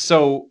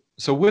 So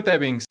with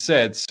that being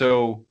said,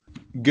 so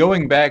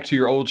going back to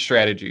your old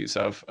strategies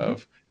of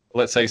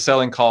let's say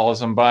selling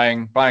calls and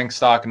buying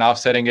stock and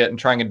offsetting it and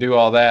trying to do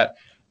all that.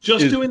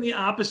 Doing the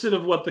opposite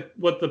of what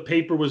the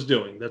paper was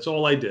doing. That's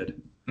all I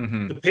did.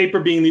 The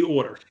paper being the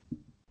order.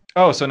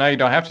 Oh, so now you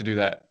don't have to do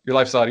that. Your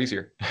life's a lot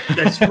easier.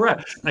 That's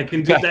correct. I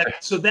can do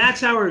that. So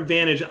that's our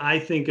advantage, I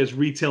think, as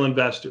retail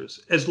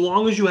investors. As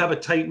long as you have a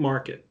tight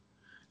market.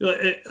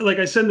 Like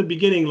I said in the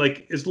beginning,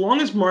 like as long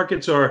as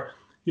markets are,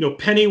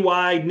 penny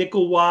wide,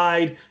 nickel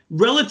wide,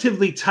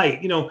 relatively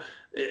tight,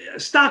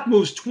 stock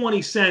moves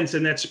 20 cents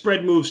and that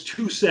spread moves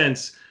 2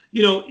 cents.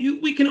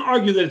 We can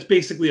argue that it's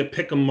basically a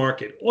pick 'em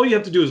market. All you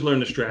have to do is learn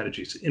the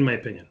strategies, in my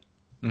opinion.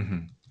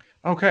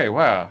 Okay.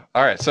 Wow.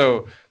 All right.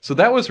 So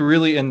that was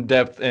really in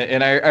depth,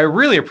 and I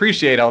really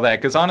appreciate all that,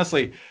 because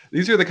honestly,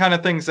 these are the kind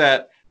of things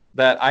that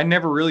I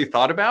never really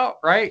thought about,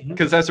 right?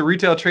 Because as a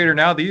retail trader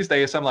now these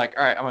days, I'm like,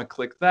 all right, I'm going to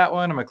click that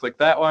one. I'm going to click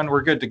that one.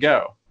 We're good to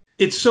go.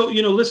 It's so,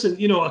 listen,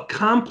 a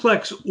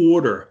complex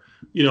order,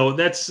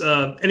 that's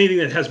anything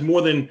that has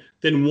more than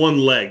one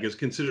leg is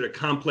considered a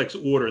complex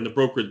order in the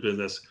brokerage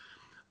business.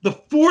 The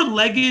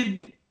four-legged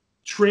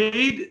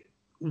trade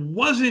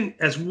wasn't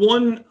as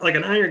one, like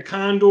an iron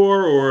condor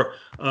or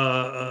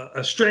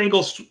a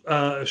strangle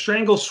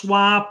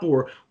swap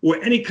or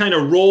any kind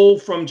of roll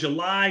from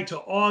July to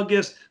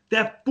August.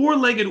 That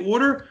four-legged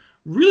order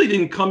really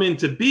didn't come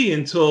into be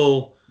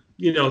until,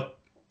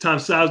 Tom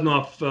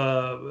Sosnoff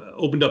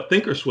opened up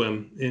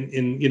Thinkorswim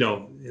in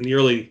the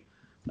early,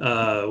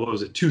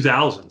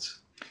 2000s.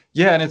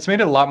 Yeah, and it's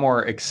made it a lot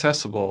more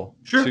accessible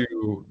Sure.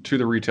 to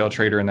the retail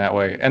trader in that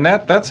way. And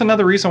that's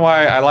another reason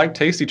why I like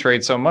Tasty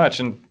Trade so much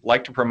and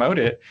like to promote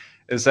it,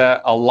 is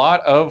that a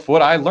lot of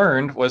what I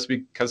learned was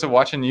because of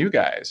watching you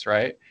guys,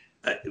 right?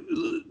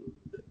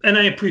 And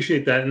I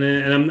appreciate that, and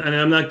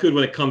I'm not good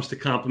when it comes to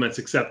compliments,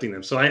 accepting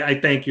them. So I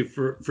thank you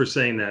for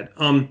saying that.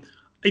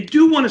 I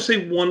do want to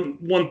say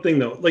one thing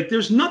though. Like,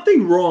 there's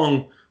nothing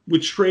wrong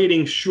with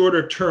trading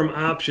shorter term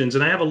options,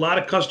 and I have a lot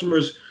of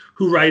customers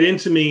who write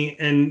into me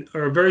and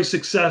are very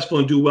successful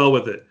and do well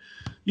with it.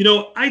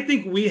 I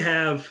think we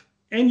have,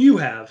 and you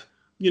have,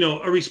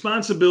 a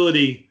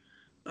responsibility.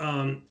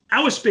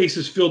 Our space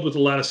is filled with a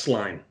lot of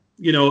slime.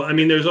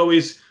 There's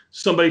always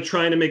somebody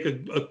trying to make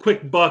a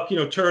quick buck,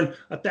 turn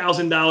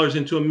 $1,000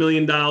 into $1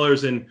 million.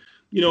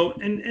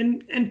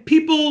 And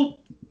people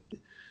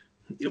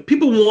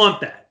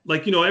want that.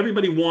 Like,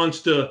 everybody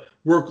wants to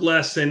work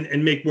less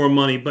and make more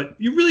money, but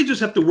you really just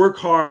have to work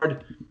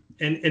hard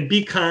and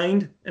be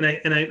kind. And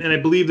I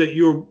believe that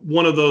you're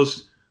one of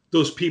those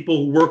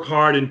people who work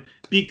hard and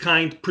be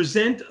kind,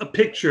 present a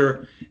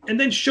picture, and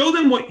then show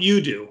them what you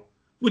do,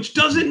 which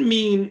doesn't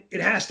mean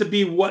it has to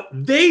be what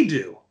they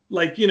do.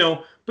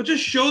 But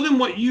just show them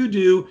what you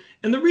do.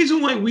 And the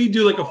reason why we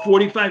do like a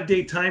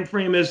 45-day time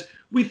frame is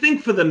we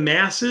think for the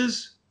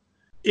masses,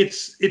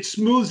 it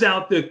smooths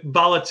out the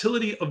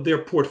volatility of their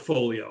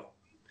portfolio.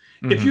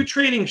 Mm-hmm. If you're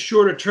trading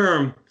shorter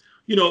term,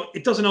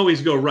 it doesn't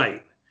always go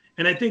right.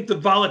 And I think the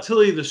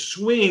volatility, the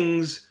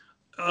swings,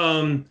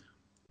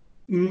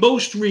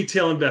 most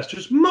retail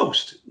investors,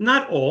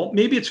 not all,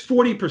 maybe it's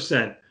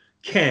 40%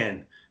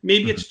 can,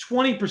 maybe it's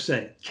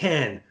 20%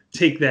 can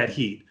take that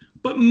heat.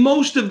 But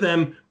most of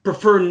them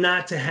prefer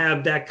not to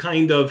have that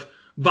kind of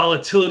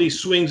volatility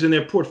swings in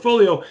their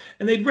portfolio,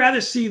 and they'd rather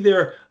see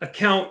their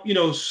account,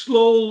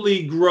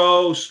 slowly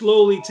grow,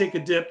 slowly take a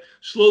dip,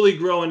 slowly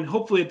grow, and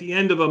hopefully at the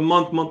end of a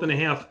month and a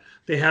half,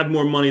 they have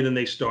more money than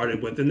they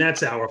started with. And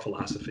that's our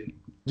philosophy.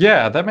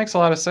 Yeah, that makes a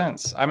lot of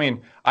sense.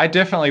 I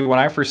definitely, when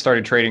I first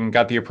started trading,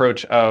 got the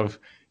approach of,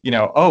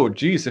 oh,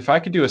 geez, if I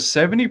could do a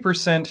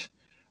 70%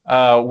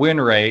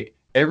 win rate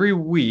every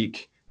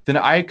week, then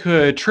I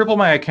could triple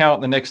my account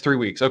in the next 3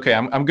 weeks. Okay,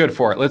 I'm good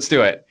for it. Let's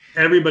do it.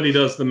 Everybody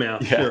does the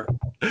math. Yeah. Sure.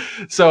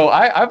 So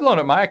I've blown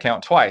up my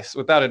account twice,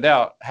 without a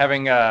doubt.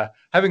 Having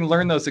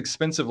learned those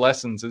expensive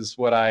lessons is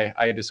what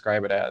I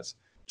describe it as.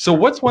 So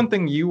what's one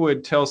thing you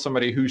would tell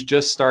somebody who's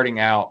just starting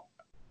out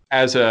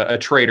as a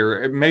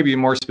trader, maybe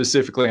more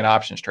specifically an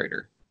options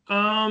trader?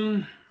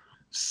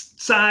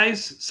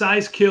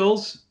 Size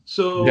kills.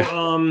 So,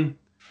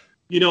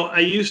 yeah. I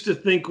used to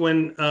think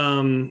when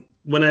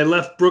I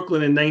left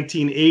Brooklyn in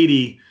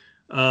 1980,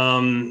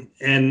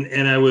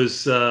 and I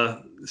was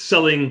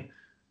selling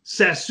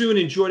Sassoon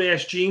and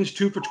Jordache jeans,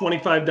 2 for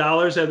 $25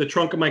 out of the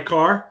trunk of my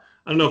car.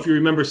 I don't know if you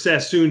remember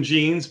Sassoon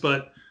jeans,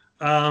 but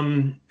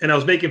and I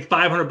was making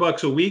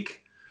 $500 a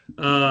week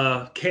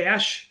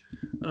cash.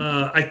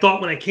 I thought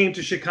when I came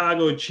to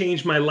Chicago, it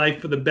changed my life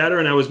for the better,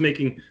 and I was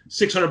making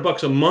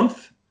 $600 a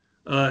month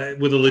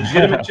with a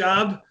legitimate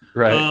job.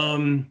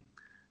 Right.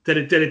 That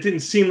it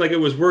didn't seem like it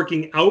was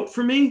working out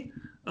for me.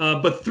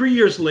 But 3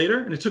 years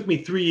later, and it took me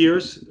 3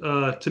 years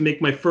to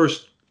make my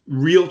first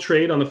real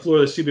trade on the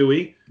floor of the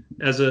CBOE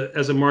as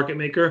a market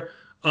maker.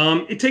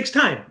 It takes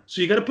time.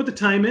 So you got to put the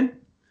time in,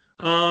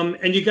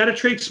 and you got to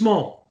trade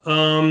small.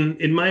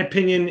 In my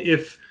opinion,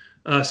 if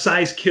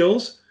size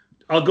kills,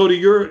 I'll go to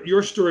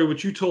your story,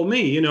 which you told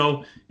me,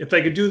 if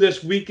I could do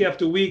this week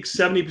after week,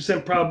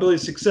 70% probability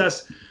of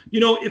success,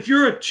 if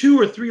you're a 2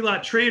 or 3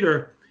 lot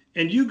trader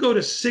and you go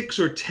to 6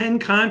 or 10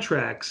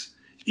 contracts,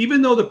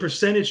 even though the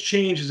percentage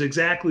change is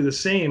exactly the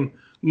same,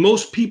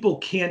 most people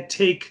can't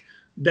take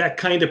that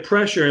kind of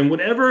pressure. And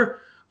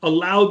whatever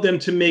allowed them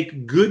to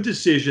make good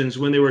decisions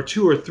when they were a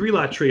 2 or 3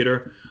 lot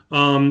trader,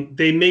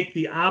 they make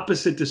the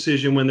opposite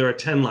decision when they're a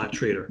 10 lot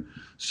trader.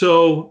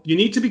 So you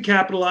need to be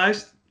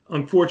capitalized.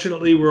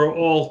 Unfortunately, we're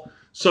all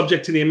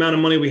subject to the amount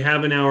of money we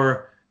have in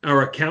our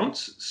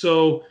accounts.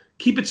 So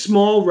keep it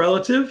small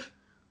relative.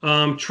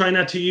 Try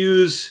not to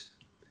use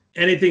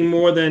anything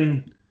more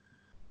than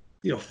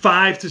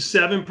 5 to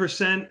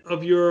 7%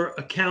 of your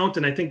account,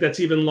 and I think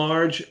that's even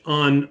large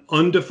on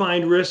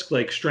undefined risk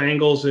like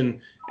strangles and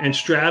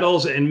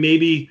straddles, and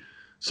maybe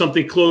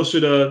something closer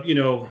to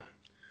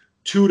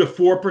 2 to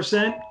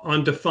 4%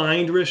 on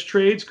defined risk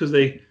trades, because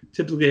they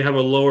typically have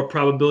a lower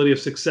probability of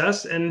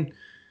success. And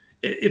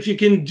if you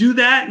can do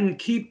that and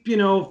keep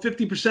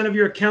 50% of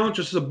your account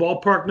just as a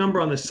ballpark number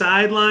on the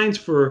sidelines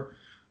for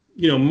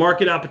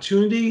market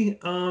opportunity,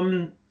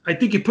 I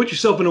think you put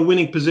yourself in a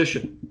winning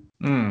position.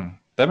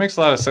 That makes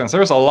a lot of sense. There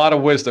was a lot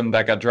of wisdom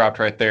that got dropped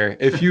right there.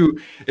 If you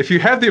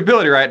have the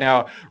ability right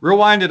now,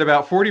 rewind it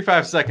about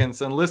 45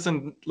 seconds and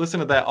listen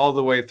to that all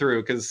the way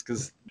through,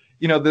 because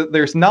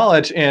there's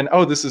knowledge in,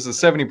 this is a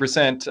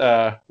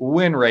 70%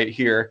 win rate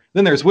here.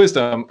 Then there's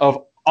wisdom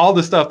of all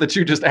the stuff that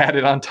you just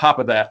added on top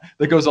of that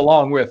goes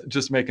along with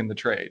just making the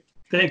trade.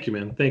 Thank you,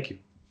 man. Thank you.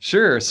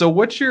 Sure. So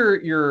what's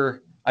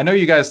your I know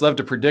you guys love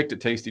to predict at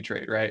Tasty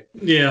Trade, right?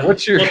 Yeah. Well,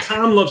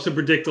 Tom loves to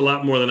predict a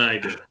lot more than I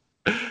do.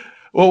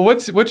 Well,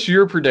 what's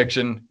your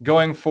prediction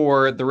going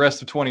for the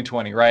rest of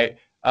 2020, right?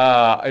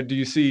 Do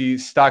you see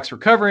stocks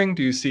recovering?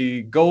 Do you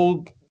see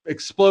gold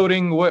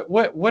exploding?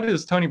 What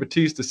does Tony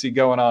Batista see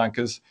going on?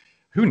 Because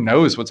who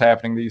knows what's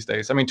happening these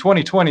days? I mean,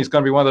 2020 is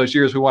going to be one of those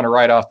years we want to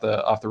write off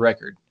the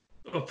record.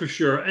 Oh, for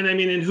sure. And I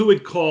mean, and who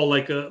would call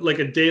like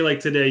a day like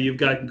today? You've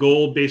got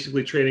gold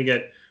basically trading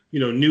at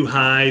new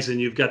highs,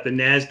 and you've got the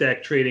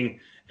NASDAQ trading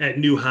at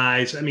new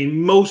highs. I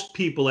mean, most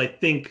people, I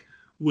think,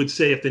 would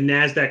say if the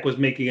NASDAQ was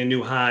making a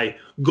new high,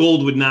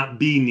 gold would not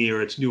be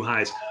near its new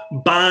highs.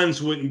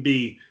 Bonds wouldn't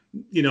be,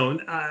 they're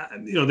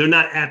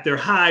not at their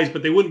highs,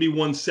 but they wouldn't be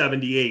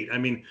 178. I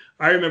mean,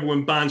 I remember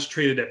when bonds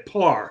traded at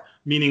par,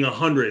 meaning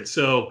 100.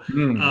 So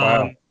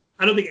wow.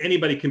 I don't think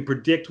anybody can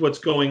predict what's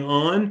going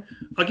on.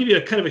 I'll give you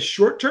a kind of a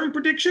short-term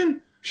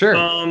prediction. Sure.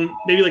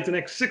 Maybe like the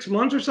next 6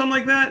 months or something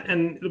like that,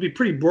 and it'll be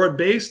pretty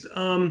broad-based.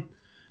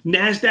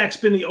 NASDAQ's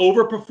been the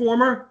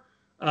overperformer.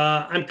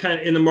 I'm kind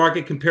of in the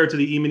market compared to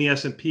the E-mini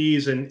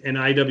S&Ps and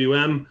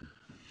IWM,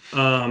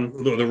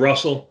 the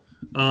Russell.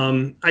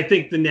 I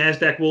think the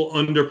NASDAQ will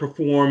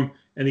underperform,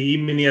 and the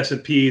E-mini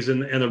S&Ps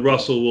and the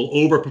Russell will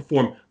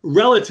overperform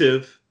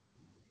relative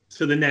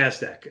to the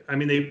NASDAQ. I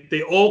mean,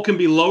 they all can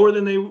be lower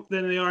than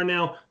they are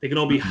now. They can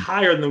all be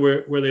higher than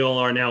where they all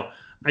are now.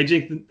 I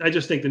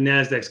just think the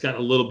NASDAQ's gotten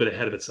a little bit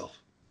ahead of itself.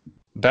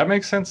 That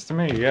makes sense to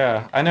me.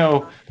 Yeah, I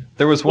know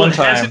there was one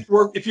time. It hasn't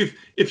worked.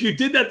 If you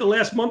did that the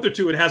last month or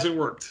two, it hasn't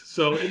worked.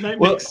 So it might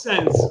make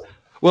sense.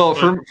 Well,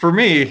 for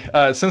me,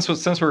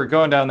 since we're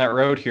going down that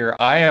road here,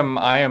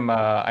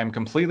 I'm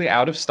completely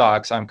out of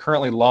stocks. I'm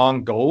currently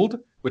long gold,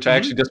 which I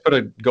actually just put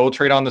a gold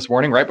trade on this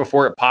morning, right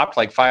before it popped,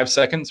 like 5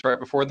 seconds right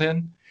before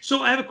then.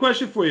 So I have a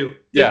question for you.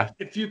 Yeah.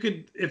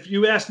 If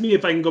you asked me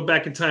if I can go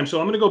back in time, so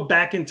I'm going to go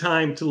back in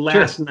time to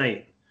last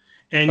night.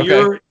 And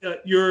okay.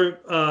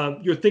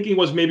 your thinking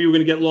was maybe we're going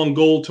to get long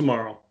gold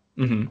tomorrow,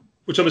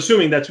 which I'm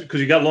assuming that's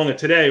because you got long it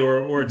today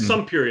or at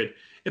some period.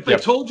 If I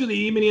told you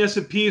the E-mini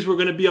S&Ps were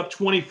going to be up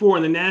 24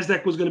 and the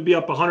NASDAQ was going to be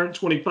up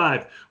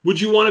 125, would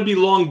you want to be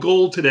long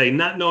gold today,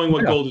 not knowing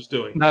what gold is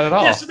doing? Not at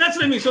all. Yeah, so that's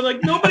what I mean. So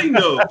like nobody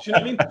knows. You know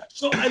what I mean?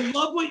 So I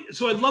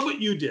love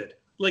what you did.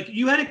 Like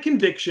you had a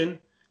conviction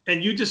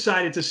and you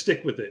decided to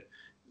stick with it.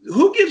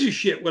 Who gives a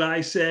shit what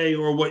I say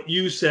or what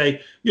you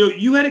say?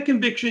 You had a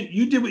conviction,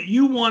 you did what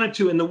you wanted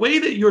to, and the way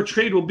that your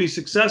trade will be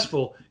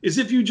successful is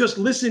if you just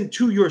listen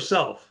to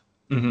yourself.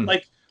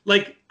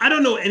 Like I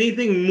don't know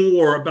anything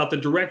more about the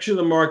direction of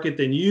the market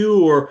than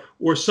you or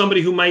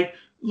somebody who might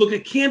look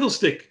at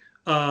candlestick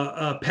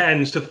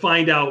patterns to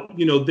find out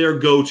their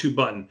go-to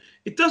button.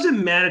 It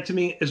doesn't matter to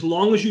me as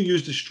long as you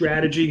use the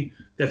strategy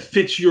that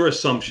fits your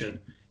assumption.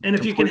 And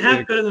if you can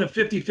have better than a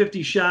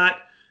 50-50 shot,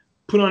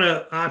 put on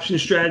an option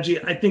strategy,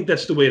 I think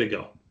that's the way to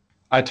go.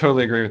 I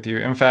totally agree with you.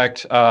 In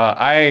fact,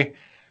 I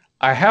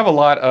have a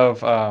lot of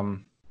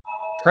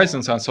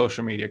presence on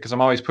social media because I'm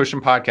always pushing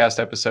podcast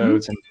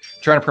episodes and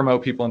trying to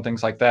promote people and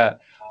things like that.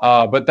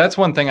 But that's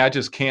one thing I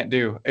just can't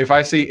do. If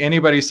I see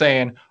anybody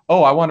saying,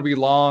 oh, I want to be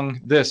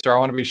long this or I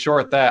want to be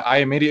short that, I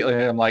immediately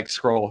am like,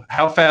 scroll.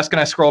 How fast can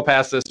I scroll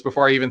past this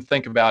before I even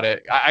think about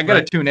it? I got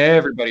to tune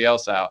everybody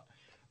else out.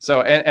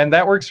 So, and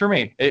that works for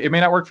me. It may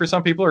not work for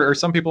some people or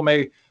some people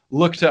may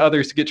look to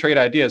others to get trade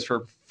ideas.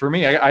 For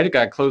me, I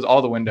got to close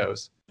all the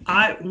windows.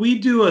 We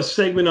do a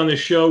segment on the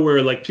show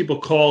where like people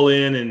call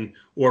in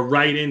or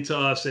write into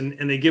us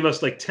and they give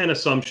us like 10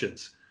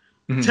 assumptions.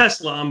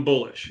 Tesla, I'm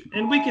bullish.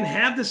 And we can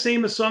have the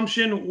same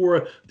assumption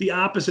or the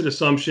opposite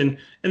assumption,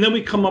 and then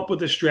we come up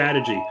with a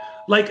strategy.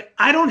 Like,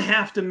 I don't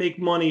have to make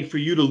money for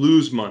you to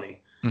lose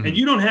money, and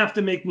you don't have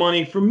to make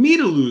money for me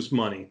to lose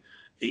money.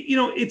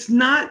 It's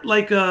not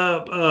like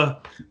a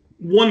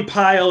one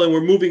pile and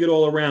we're moving it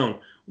all around.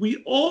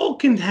 We all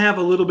can have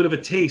a little bit of a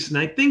taste, and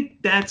I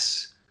think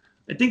that's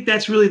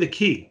really the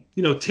key.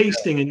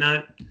 Tasting and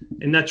not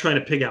trying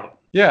to pig out.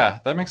 Yeah,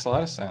 that makes a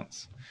lot of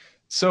sense.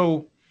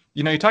 So,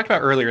 you talked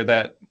about earlier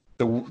that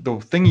the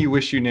thing you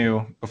wish you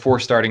knew before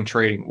starting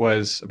trading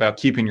was about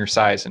keeping your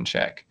size in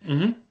check.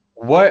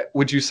 What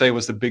would you say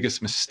was the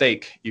biggest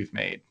mistake you've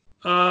made?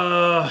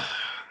 The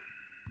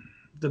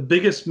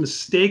biggest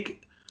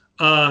mistake.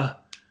 I've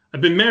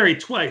been married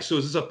twice, so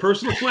is this a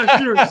personal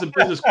question or is this a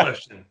business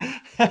question?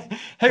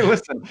 Hey,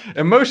 listen,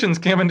 emotions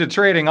come into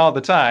trading all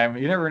the time.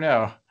 You never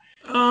know.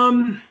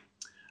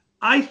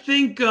 I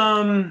think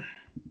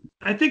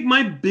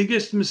my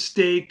biggest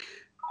mistake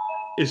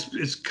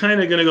is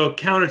kind of going to go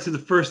counter to the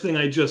first thing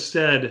I just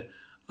said.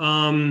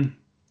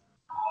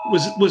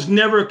 Was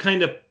never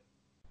kind of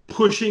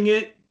pushing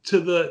it to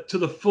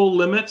the full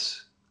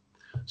limits.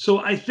 So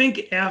I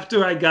think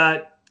after I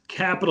got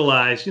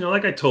capitalized,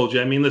 like I told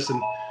you, I mean,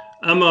 listen,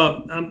 I'm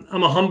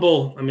a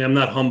humble. I mean, I'm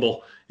not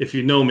humble if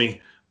you know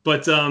me,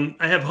 but I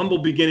have humble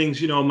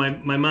beginnings.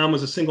 My mom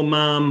was a single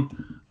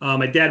mom.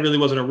 My dad really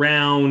wasn't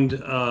around.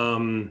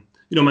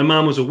 My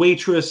mom was a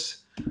waitress.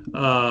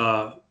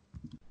 For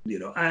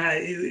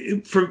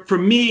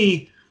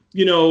me,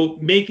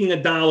 making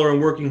a dollar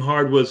and working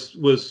hard was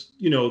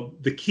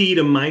the key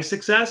to my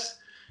success.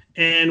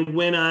 And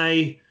when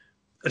I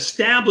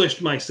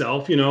established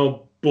myself,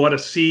 bought a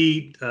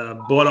seat,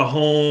 bought a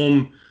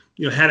home,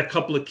 had a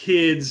couple of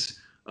kids,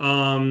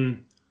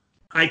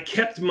 I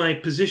kept my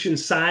position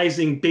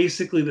sizing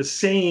basically the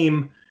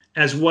same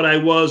as what I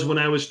was when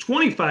I was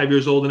 25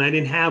 years old, and I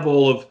didn't have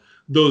all of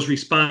those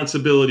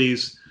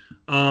responsibilities,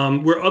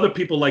 where other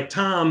people like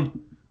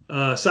Tom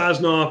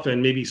Sosnoff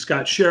and maybe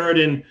Scott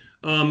Sheridan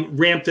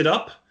ramped it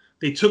up.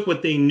 They took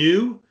what they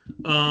knew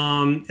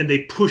and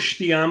they pushed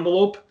the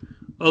envelope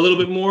a little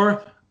bit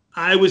more.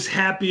 I was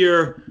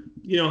happier,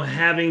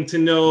 having to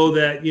know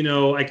that,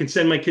 I can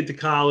send my kid to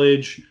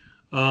college.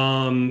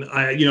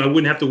 I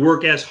wouldn't have to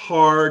work as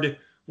hard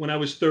when I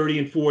was 30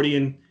 and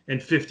 40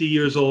 and 50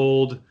 years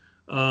old.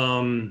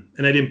 And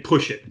I didn't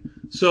push it.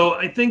 So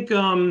I think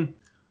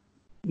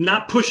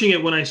not pushing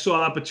it when I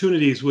saw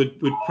opportunities would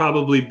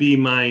probably be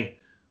my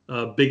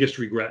biggest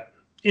regret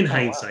in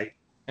hindsight. Wow.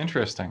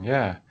 Interesting.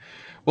 Yeah.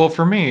 Well,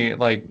 for me,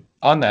 like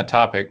on that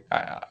topic,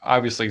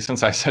 obviously,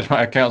 since I said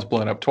my account's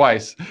blown up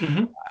twice,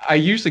 I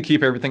usually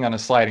keep everything on a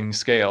sliding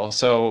scale.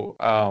 So,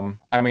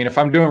 if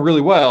I'm doing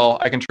really well,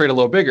 I can trade a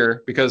little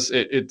bigger because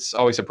it's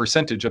always a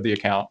percentage of the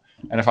account.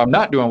 And if I'm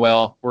not doing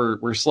well,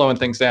 we're slowing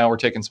things down. We're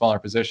taking smaller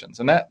positions.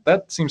 And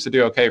that seems to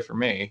do okay for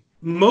me.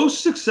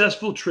 Most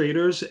successful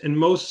traders and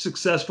most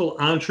successful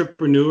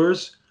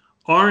entrepreneurs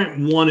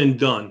aren't one and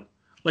done.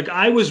 Like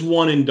I was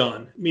one and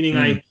done,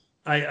 meaning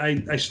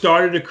I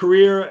started a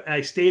career.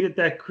 I stayed at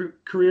that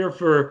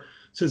career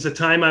since the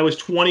time I was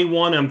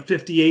 21. I'm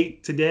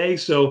 58 today.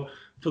 So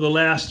for the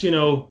last,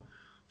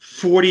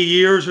 40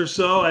 years or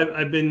so,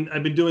 I've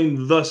been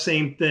doing the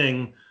same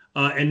thing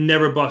and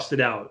never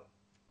busted out.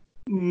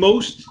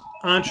 Most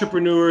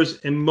entrepreneurs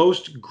and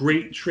most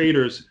great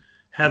traders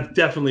have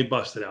definitely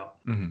busted out.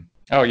 Mm-hmm.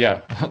 Oh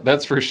yeah,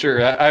 that's for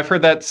sure. I've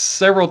heard that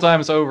several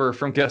times over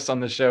from guests on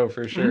the show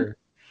for sure. Mm-hmm.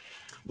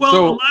 Well,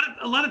 so,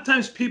 a lot of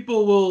times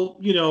people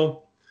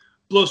will,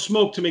 blow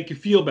smoke to make you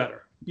feel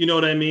better. You know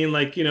what I mean?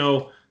 Like,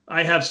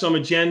 I have some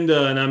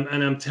agenda and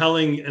I'm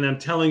telling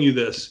you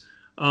this.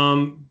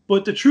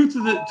 But the truth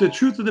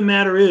of the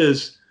matter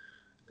is,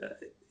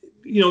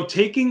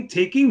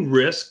 taking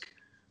risk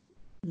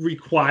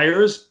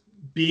requires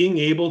being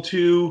able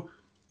to,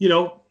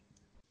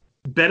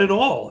 bet it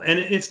all. And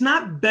it's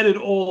not bet it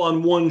all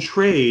on one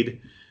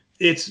trade.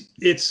 It's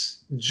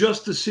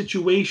just the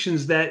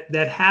situations that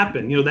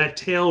happen, that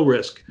tail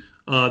risk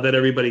that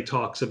everybody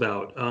talks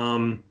about.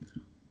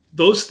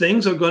 Those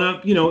things are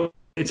going to,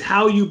 it's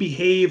how you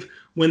behave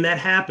when that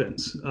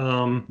happens.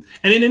 And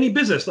in any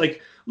business,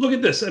 like, look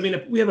at this. I mean,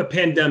 if we have a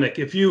pandemic,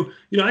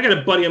 I got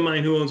a buddy of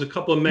mine who owns a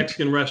couple of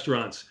Mexican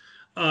restaurants.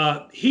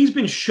 He's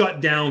been shut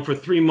down for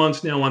 3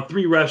 months now on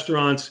 3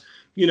 restaurants,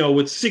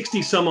 with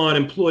 60 some odd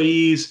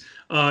employees.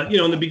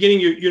 In the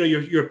beginning,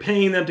 you're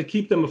paying them to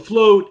keep them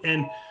afloat.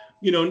 And,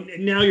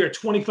 now you're at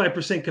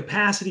 25%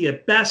 capacity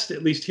at best,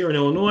 at least here in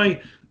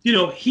Illinois.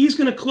 He's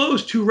going to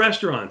close 2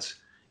 restaurants.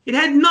 It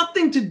had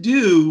nothing to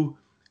do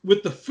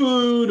with the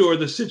food or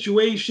the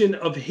situation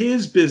of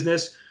his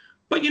business.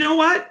 But you know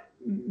what?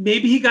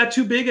 Maybe he got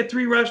too big at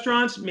 3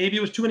 restaurants. Maybe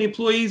it was too many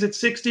employees at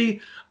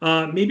 60.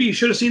 Maybe you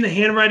should have seen the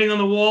handwriting on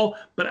the wall.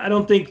 But I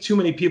don't think too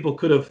many people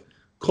could have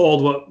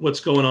called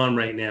what's going on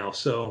right now.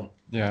 So,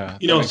 yeah,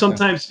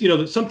 sometimes,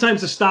 sometimes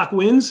the stock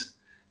wins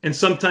and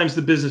sometimes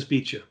the business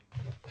beats you.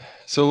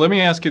 So let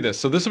me ask you this.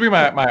 So this will be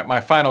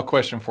my final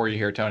question for you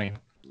here, Tony.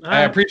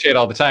 I appreciate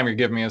all the time you're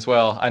giving me as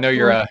well. I know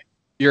you're a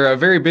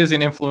very busy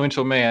and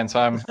influential man, so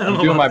I'm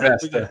doing my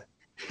best.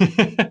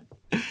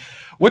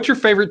 What's your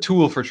favorite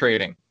tool for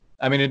trading?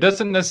 I mean, it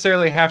doesn't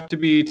necessarily have to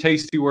be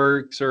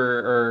Tastyworks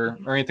or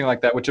anything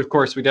like that, which of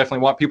course we definitely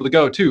want people to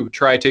go to.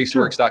 Try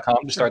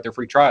tastyworks.com to start their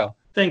free trial.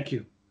 Thank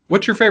you.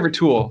 What's your favorite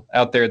tool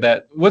out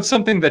there? What's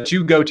something that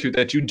you go to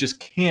that you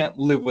just can't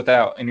live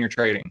without in your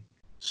trading?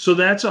 So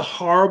that's a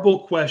horrible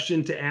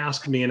question to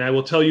ask me, and I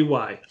will tell you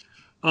why.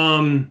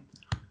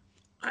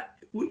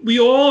 We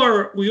all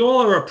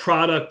are a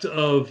product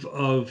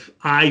of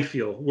I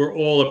feel we're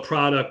all a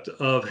product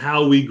of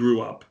how we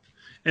grew up.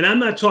 And I'm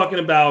not talking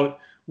about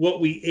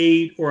what we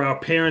ate or our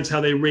parents,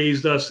 how they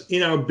raised us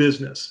in our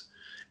business.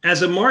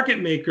 As a market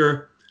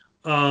maker,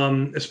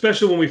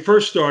 especially when we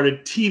first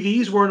started,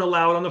 TVs weren't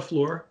allowed on the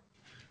floor.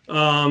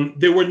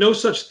 There were no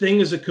such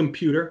thing as a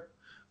computer.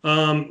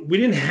 We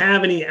didn't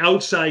have any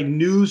outside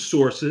news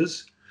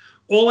sources.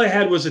 All I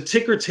had was a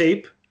ticker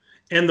tape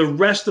and the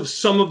rest of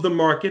some of the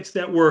markets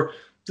that were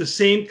the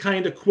same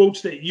kind of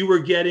quotes that you were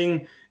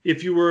getting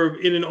if you were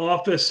in an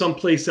office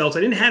someplace else.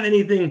 I didn't have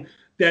anything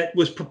that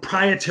was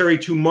proprietary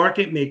to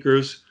market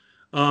makers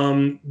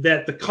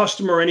that the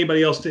customer or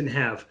anybody else didn't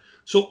have.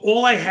 So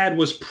all I had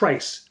was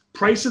price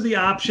of the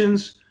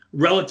options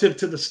relative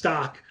to the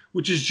stock,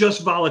 which is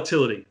just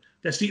volatility.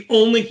 That's the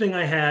only thing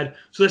I had.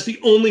 So that's the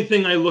only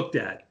thing I looked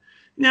at.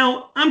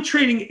 Now, I'm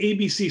trading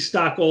ABC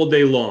stock all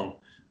day long.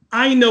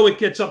 I know it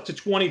gets up to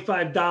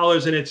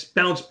 $25 and it's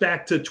bounced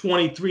back to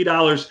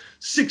 $23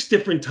 6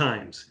 different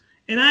times.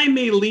 and I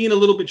may lean a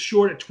little bit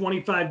short at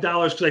 $25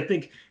 because I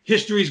think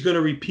history is going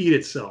to repeat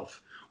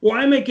itself. Or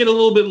I may get a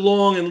little bit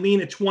long and lean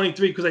at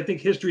 23 because I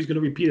think history is going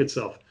to repeat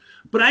itself.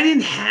 But I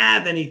didn't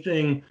have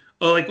anything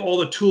like all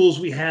the tools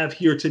we have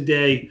here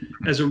today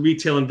as a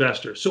retail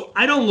investor. So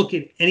I don't look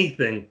at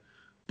anything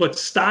but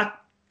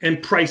stock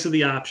and price of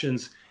the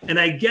options. And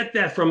I get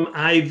that from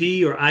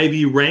IV or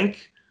IV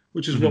rank,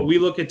 which is what we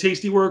look at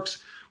Tastyworks,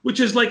 which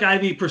is like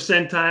IV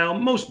percentile.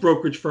 Most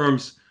brokerage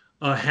firms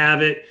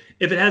have it.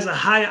 If it has a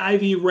high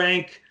IV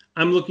rank,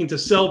 I'm looking to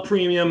sell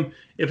premium.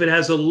 If it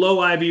has a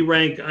low IV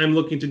rank, I'm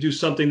looking to do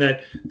something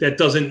that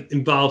doesn't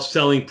involve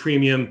selling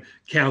premium,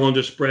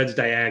 calendar spreads,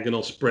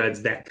 diagonal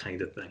spreads, that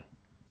kind of thing.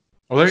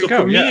 Well, there you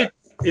go. For me,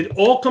 it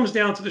all comes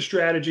down to the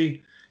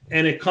strategy,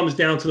 and it comes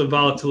down to the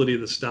volatility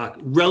of the stock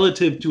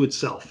relative to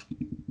itself.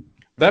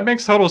 That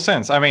makes total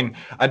sense. I mean,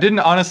 I didn't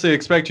honestly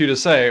expect you to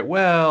say,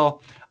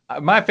 well,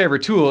 my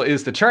favorite tool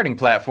is the charting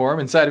platform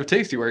inside of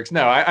Tastyworks.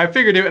 No, I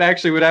figured it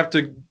would have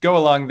to go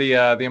along the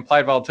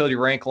implied volatility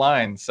rank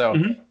line. So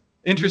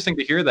interesting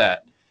to hear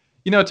that.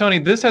 You know, Tony,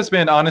 this has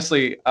been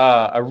honestly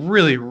a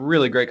really,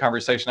 really great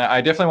conversation.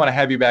 I definitely want to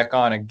have you back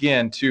on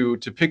again to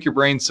pick your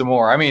brain some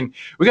more. I mean,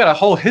 we got a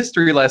whole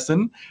history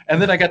lesson,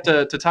 and then I got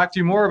to talk to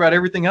you more about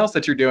everything else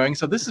that you're doing.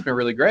 So this has been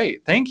really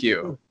great. Thank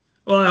you.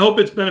 Well, I hope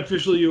it's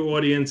beneficial to your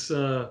audience.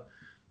 Listen,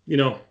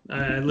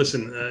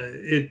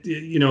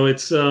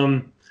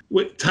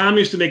 Tom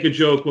used to make a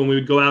joke when we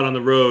would go out on the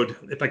road.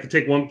 If I could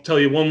tell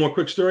you one more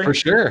quick story. For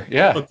sure,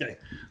 yeah. Okay.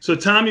 So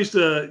Tom used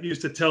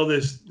to tell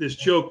this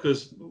joke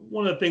because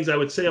one of the things I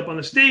would say up on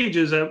the stage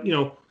is I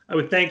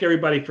would thank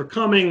everybody for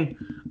coming,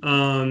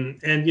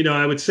 and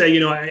I would say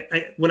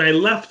I when I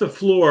left the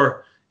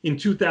floor in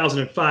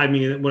 2005,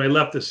 meaning when I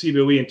left the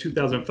CBOE in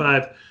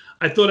 2005,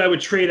 I thought I would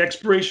trade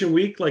expiration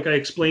week, like I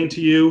explained to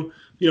you.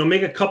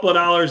 Make a couple of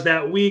dollars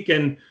that week,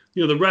 and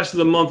the rest of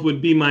the month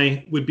would be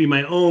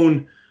my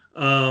own.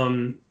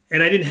 And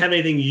I didn't have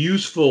anything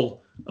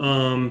useful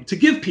to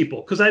give people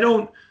because I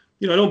don't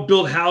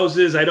build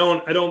houses. I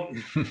don't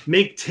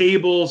make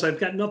tables. I've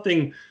got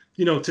nothing,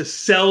 to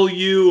sell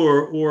you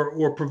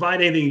or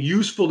provide anything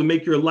useful to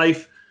make your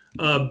life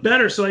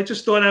better. So I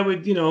just thought I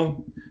would,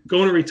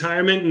 go into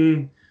retirement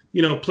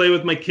and, play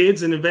with my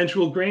kids and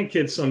eventual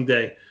grandkids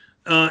someday.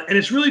 And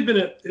it's really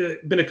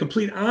been a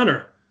complete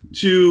honor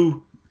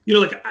to,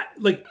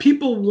 like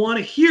people want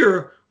to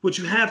hear what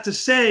you have to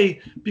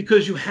say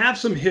because you have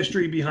some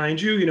history behind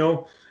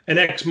you, an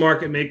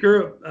ex-market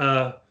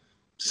maker,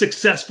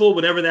 successful,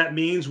 whatever that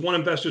means. One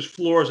investor's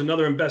floor is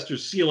another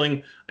investor's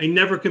ceiling. I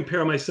never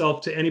compare myself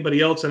to anybody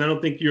else, and I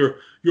don't think your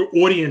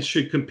audience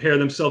should compare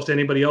themselves to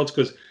anybody else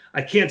because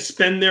I can't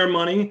spend their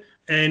money,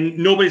 and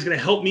nobody's going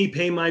to help me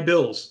pay my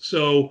bills.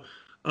 So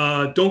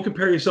don't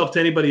compare yourself to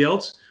anybody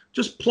else.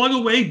 Just plug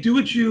away, do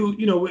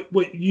what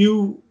what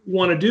you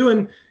want to do,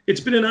 and it's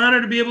been an honor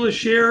to be able to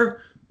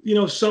share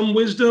some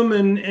wisdom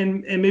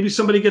and maybe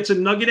somebody gets a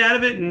nugget out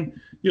of it and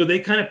they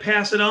kind of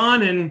pass it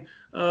on and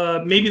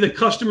maybe the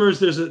customers,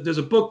 there's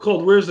a book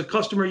called Where's the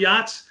Customer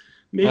Yachts?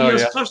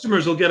 Maybe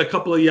customers will get a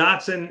couple of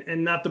yachts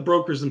and not the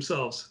brokers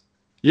themselves.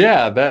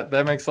 Yeah,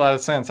 that makes a lot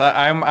of sense.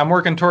 I'm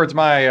working towards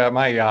my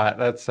my yacht.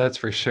 That's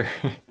for sure.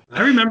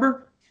 I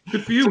remember.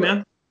 Good for you,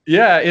 man.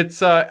 Yeah, it's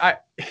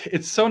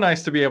so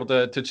nice to be able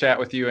to chat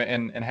with you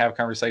and have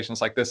conversations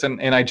like this.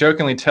 And I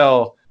jokingly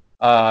tell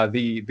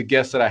the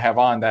guests that I have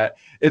on that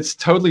it's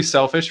totally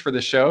selfish for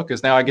the show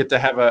because now I get to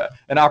have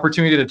an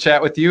opportunity to chat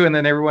with you and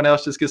then everyone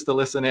else just gets to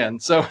listen in.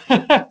 So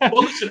well,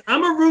 listen,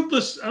 I'm a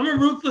ruthless,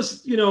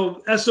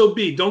 SOB.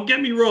 Don't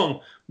get me wrong.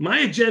 My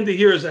agenda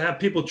here is to have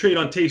people trade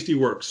on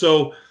Tastyworks.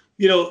 So,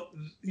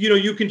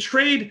 you can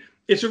trade.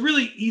 It's a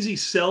really easy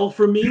sell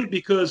for me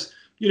because,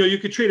 you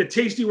could trade at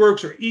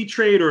Tastyworks or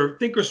E-Trade or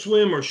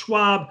Thinkorswim or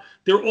Schwab.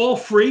 They're all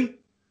free.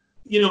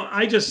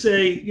 I just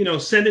say,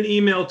 send an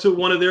email to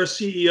one of their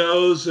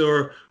CEOs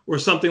or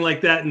something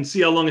like that and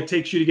see how long it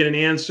takes you to get an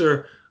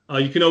answer.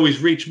 You can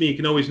always reach me. You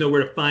can always know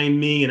where to find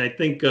me. And I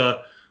think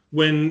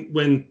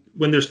when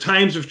there's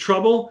times of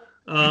trouble,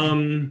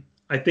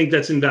 I think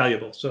that's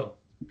invaluable. So.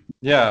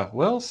 Yeah,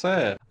 well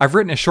said. I've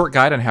written a short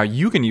guide on how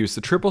you can use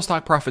the Triple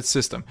Stock Profit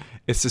system.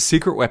 It's the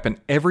secret weapon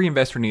every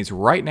investor needs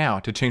right now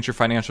to change your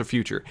financial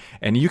future.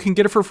 And you can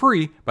get it for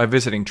free by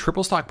visiting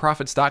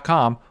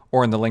TripleStockProfits.com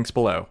or in the links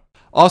below.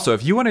 Also,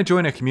 if you want to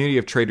join a community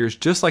of traders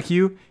just like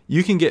you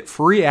can get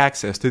free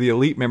access to the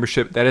Elite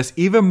membership that has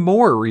even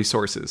more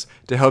resources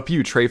to help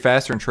you trade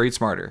faster and trade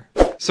smarter.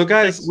 So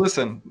guys,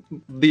 listen,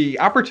 the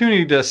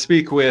opportunity to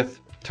speak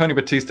with Tony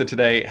Batista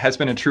today has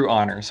been a true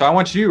honor. So I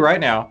want you right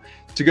now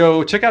to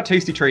go check out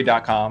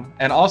tastytrade.com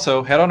and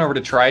also head on over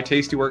to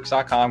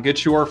trytastyworks.com,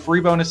 get your free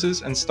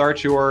bonuses and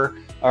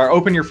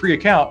open your free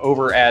account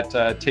over at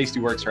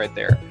Tastyworks right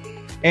there.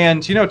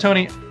 And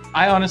Tony,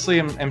 I honestly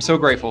am so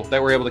grateful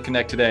that we're able to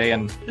connect today.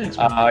 And, thanks,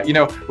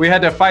 we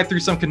had to fight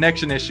through some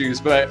connection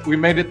issues, but we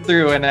made it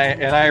through and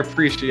I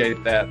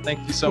appreciate that.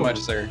 Thank you so much,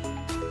 sir.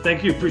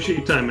 Thank you. Appreciate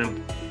your time,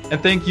 man.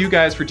 And thank you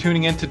guys for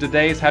tuning in to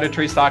today's How to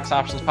Trade Stocks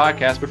Options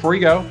podcast. Before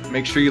you go,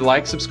 make sure you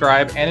like,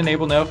 subscribe, and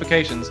enable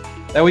notifications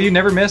That way you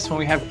never miss when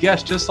we have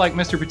guests just like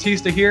Mr.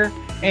 Batista here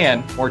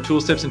and more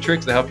tools, tips, and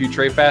tricks to help you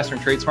trade faster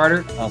and trade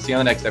smarter. I'll see you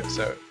on the next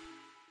episode.